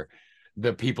for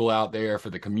the people out there,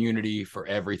 for the community, for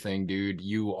everything, dude.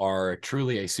 You are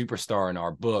truly a superstar in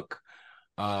our book.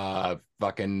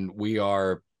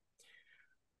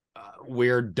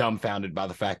 We're dumbfounded by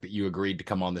the fact that you agreed to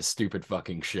come on this stupid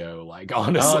fucking show. Like,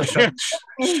 honestly, shut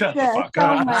the fuck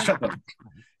up.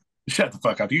 Shut the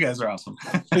fuck up. You guys are awesome.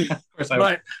 Of course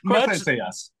I say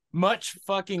yes. Much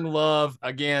fucking love.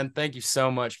 Again, thank you so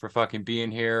much for fucking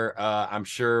being here. I'm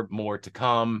sure more to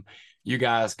come. You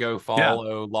guys go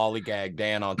follow Lollygag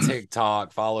Dan on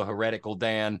TikTok, follow Heretical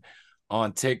Dan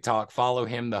on TikTok, follow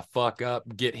him the fuck up,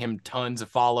 get him tons of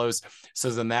follows. So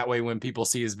then that way, when people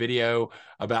see his video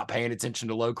about paying attention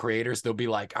to low creators, they'll be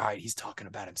like, all right, he's talking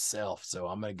about himself, so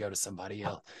I'm going to go to somebody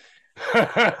else.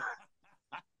 I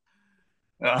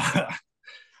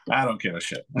don't give a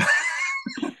shit.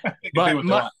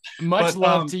 But much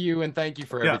love to you, and thank you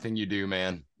for everything you do,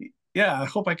 man. Yeah, I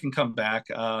hope I can come back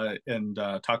and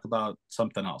talk about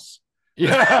something else.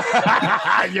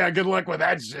 Yeah, yeah. Good luck with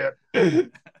that shit.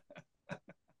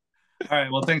 All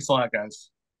right. Well, thanks a lot, guys.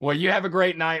 Well, you have a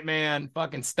great night, man.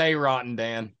 Fucking stay rotten,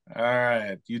 Dan. All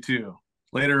right. You too.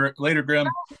 Later, Grim.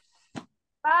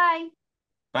 Bye.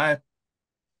 Bye.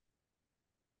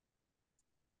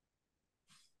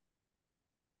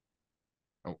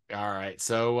 Oh, all right.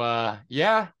 So,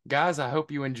 yeah, guys, I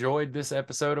hope you enjoyed this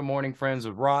episode of Morning Friends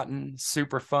with Rotten.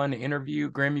 Super fun interview.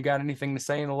 Grim, you got anything to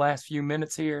say in the last few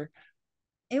minutes here?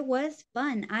 It was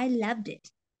fun. I loved it.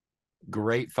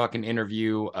 Great fucking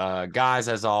interview. Guys,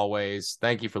 as always,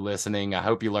 thank you for listening. I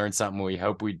hope you learned something. We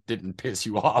hope we didn't piss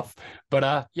you off.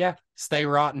 But yeah, stay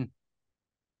rotten.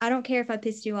 I don't care if I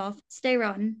pissed you off. Stay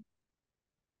rotten.